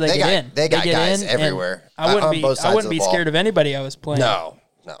make sure they get in. They got get guys in, everywhere. I wouldn't be scared of anybody I was playing. No.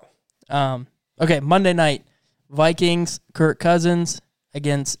 Okay, Monday night, Vikings, Kirk Cousins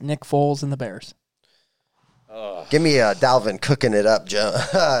against Nick Foles and the Bears. Give me Dalvin cooking it up, Joe.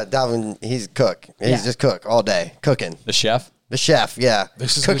 Dalvin, he's cook. He's just cook all day, cooking. The chef? The chef, yeah.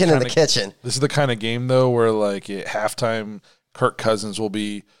 Cooking in the kitchen. This is the kind of game, though, where, like, at halftime, Kirk Cousins will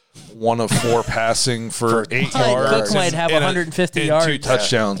be 1 of 4 passing for 8 yards. Cook might have 150 yards. 2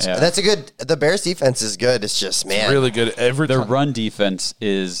 touchdowns. Yeah. That's a good – the Bears' defense is good. It's just, man. It's really good. Their run defense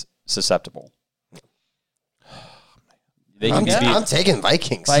is susceptible. I'm taking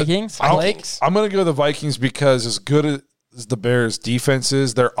Vikings. I'm going to go the Vikings because as good as the Bears' defense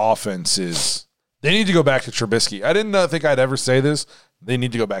is, their offense is. They need to go back to Trubisky. I didn't think I'd ever say this. They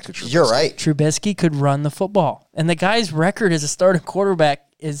need to go back to Trubisky. You're right. Trubisky could run the football. And the guy's record as a starting quarterback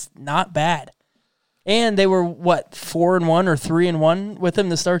is not bad. And they were, 4-1 or 3-1 with him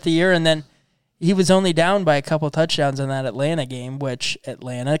to start the year. And then he was only down by a couple touchdowns in that Atlanta game, which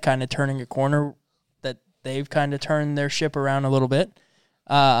Atlanta kind of turning a corner. They've kind of turned their ship around a little bit.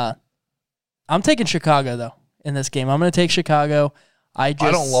 I'm taking Chicago, though, in this game. I'm going to take Chicago. I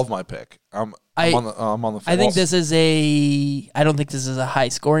don't love my pick. I'm on the fence. I think this is I don't think this is a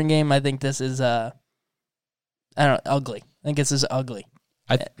high-scoring game. I think this is ugly. I think this is ugly.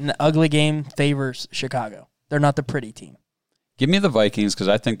 An ugly game favors Chicago. They're not the pretty team. Give me the Vikings because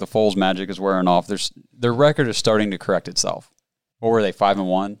I think the Foles magic is wearing off. Their record is starting to correct itself. What were they,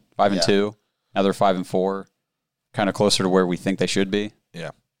 5-1, 5-2? Now they're 5-4, kind of closer to where we think they should be. Yeah.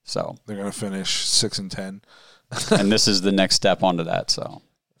 So they're going to finish 6-10. And this is the next step onto that. So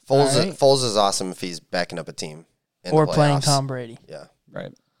Foles is awesome if he's backing up a team or playing Tom Brady. Yeah.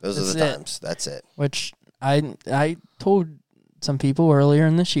 Right. Those are the times. That's it. Which I told some people earlier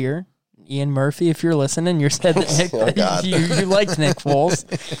in this year, Ian Murphy, if you're listening, you said that you liked Nick Foles.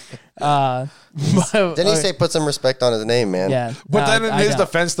 Didn't he say put some respect on his name, man? Yeah. But then in his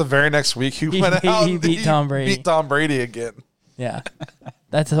defense, the very next week, he went out and beat Tom Brady. Beat Tom Brady again. Yeah.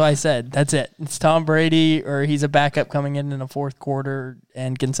 That's what I said. That's it. It's Tom Brady, or he's a backup coming in the fourth quarter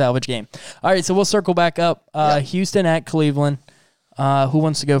and can salvage game. All right, so we'll circle back up. Houston at Cleveland. Who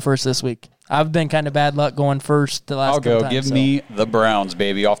wants to go first this week? I've been kind of bad luck going first the last couple times. I'll go. Give me the Browns,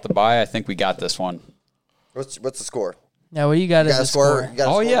 baby, off the bye. I think we got this one. What's the score? Yeah, well, you got a score.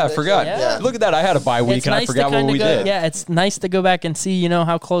 I forgot. Yeah. Look at that. I had a bye week, and I forgot what we did. Yeah, it's nice to go back and see,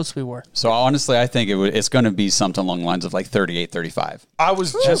 how close we were. So, honestly, I think it's going to be something along the lines of like 38-35. I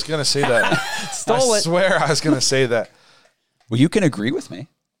was just going to say that. I swear I was going to say that. Well, you can agree with me.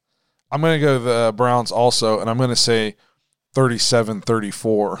 I'm going to go the Browns also, and I'm going to say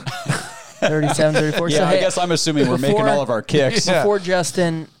 37-34. 37-34. Yeah, so, I guess I'm assuming we're making all of our kicks. Before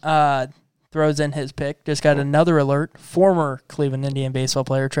Justin throws in his pick, just got another alert. Former Cleveland Indian baseball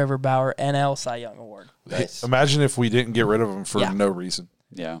player Trevor Bauer, NL Cy Young Award. Nice. Imagine if we didn't get rid of him for no reason.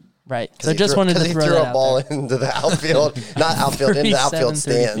 Yeah. Right. So just wanted to throw a ball into the outfield. Not outfield, into the outfield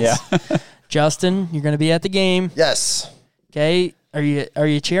stands. Yeah. Justin, you're going to be at the game. Yes. Okay. Are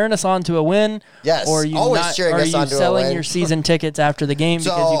you cheering us on to a win? Yes. Or are you always cheering us on to a win. selling your season tickets after the game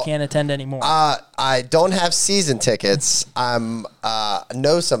because you can't attend anymore? I don't have season tickets. I'm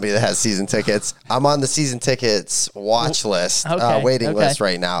know somebody that has season tickets. I'm on the season tickets watch list, waiting list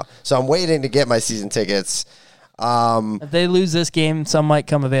right now. So I'm waiting to get my season tickets. If they lose this game, some might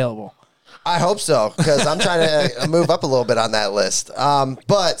come available. I hope so, because I'm trying to move up a little bit on that list. So I'm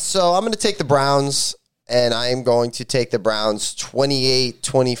going to take the Browns. And I am going to take the Browns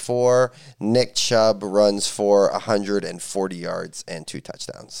 28-24. Nick Chubb runs for 140 yards and 2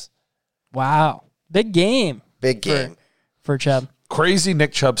 touchdowns. Wow. Big game. Big game. For Chubb. Crazy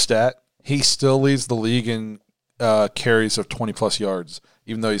Nick Chubb stat. He still leads the league in carries of 20-plus yards,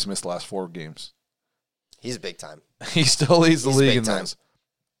 even though he's missed the last 4 games. He's big time. He still leads the league in those.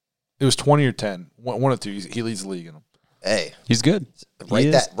 It was 20 or 10. One of 2. He leads the league in them. Hey, he's good.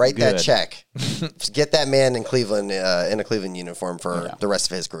 Write that check. Get that man in Cleveland in a Cleveland uniform for the rest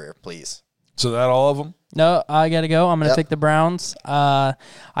of his career, please. So that all of them? No, I got to go. I'm going to pick the Browns. I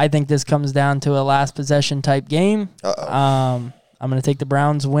think this comes down to a last possession type game. I'm going to take the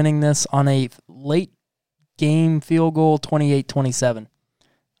Browns winning this on a late game field goal, 28-27.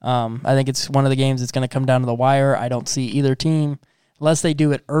 I think it's one of the games that's going to come down to the wire. I don't see either team, unless they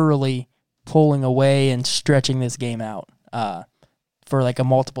do it early, pulling away and stretching this game out for like a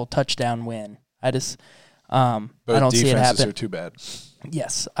multiple touchdown win. I just I don't see it happen. Defenses are too bad.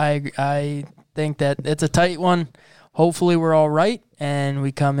 Yes, I think that it's a tight one. Hopefully we're all right and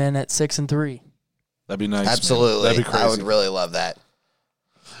we come in at 6-3. That'd be nice. Absolutely. Man. That'd be crazy. I would really love that.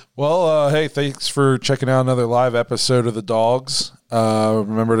 Well, hey, thanks for checking out another live episode of the Dawgs.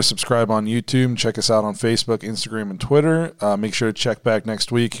 Remember to subscribe on YouTube. Check us out on Facebook, Instagram, and Twitter. Make sure to check back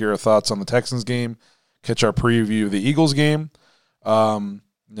next week. Hear our thoughts on the Texans game. Catch our preview of the Eagles game.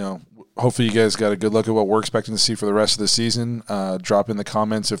 Hopefully you guys got a good look at what we're expecting to see for the rest of the season. Drop in the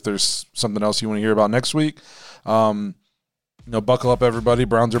comments if there's something else you want to hear about next week. Buckle up, everybody.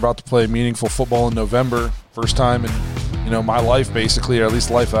 Browns are about to play meaningful football in November. First time in, my life, basically, or at least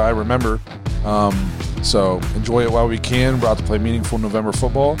life that I remember. So enjoy it while we can. We're about to play meaningful November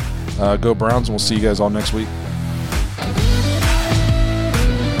football. Go Browns, and we'll see you guys all next week.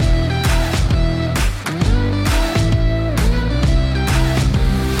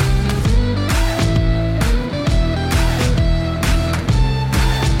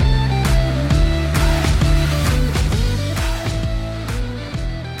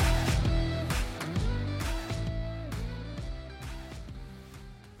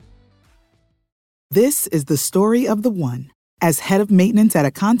 This is the story of the one. As head of maintenance at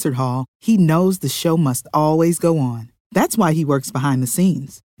a concert hall, he knows the show must always go on. That's why he works behind the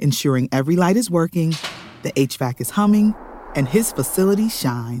scenes, ensuring every light is working, the HVAC is humming, and his facility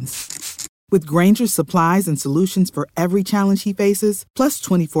shines. With Grainger's supplies and solutions for every challenge he faces, plus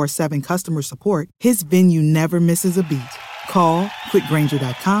 24/7 customer support, his venue never misses a beat. Call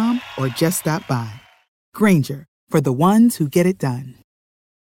quickgrainger.com or just stop by. Grainger, for the ones who get it done.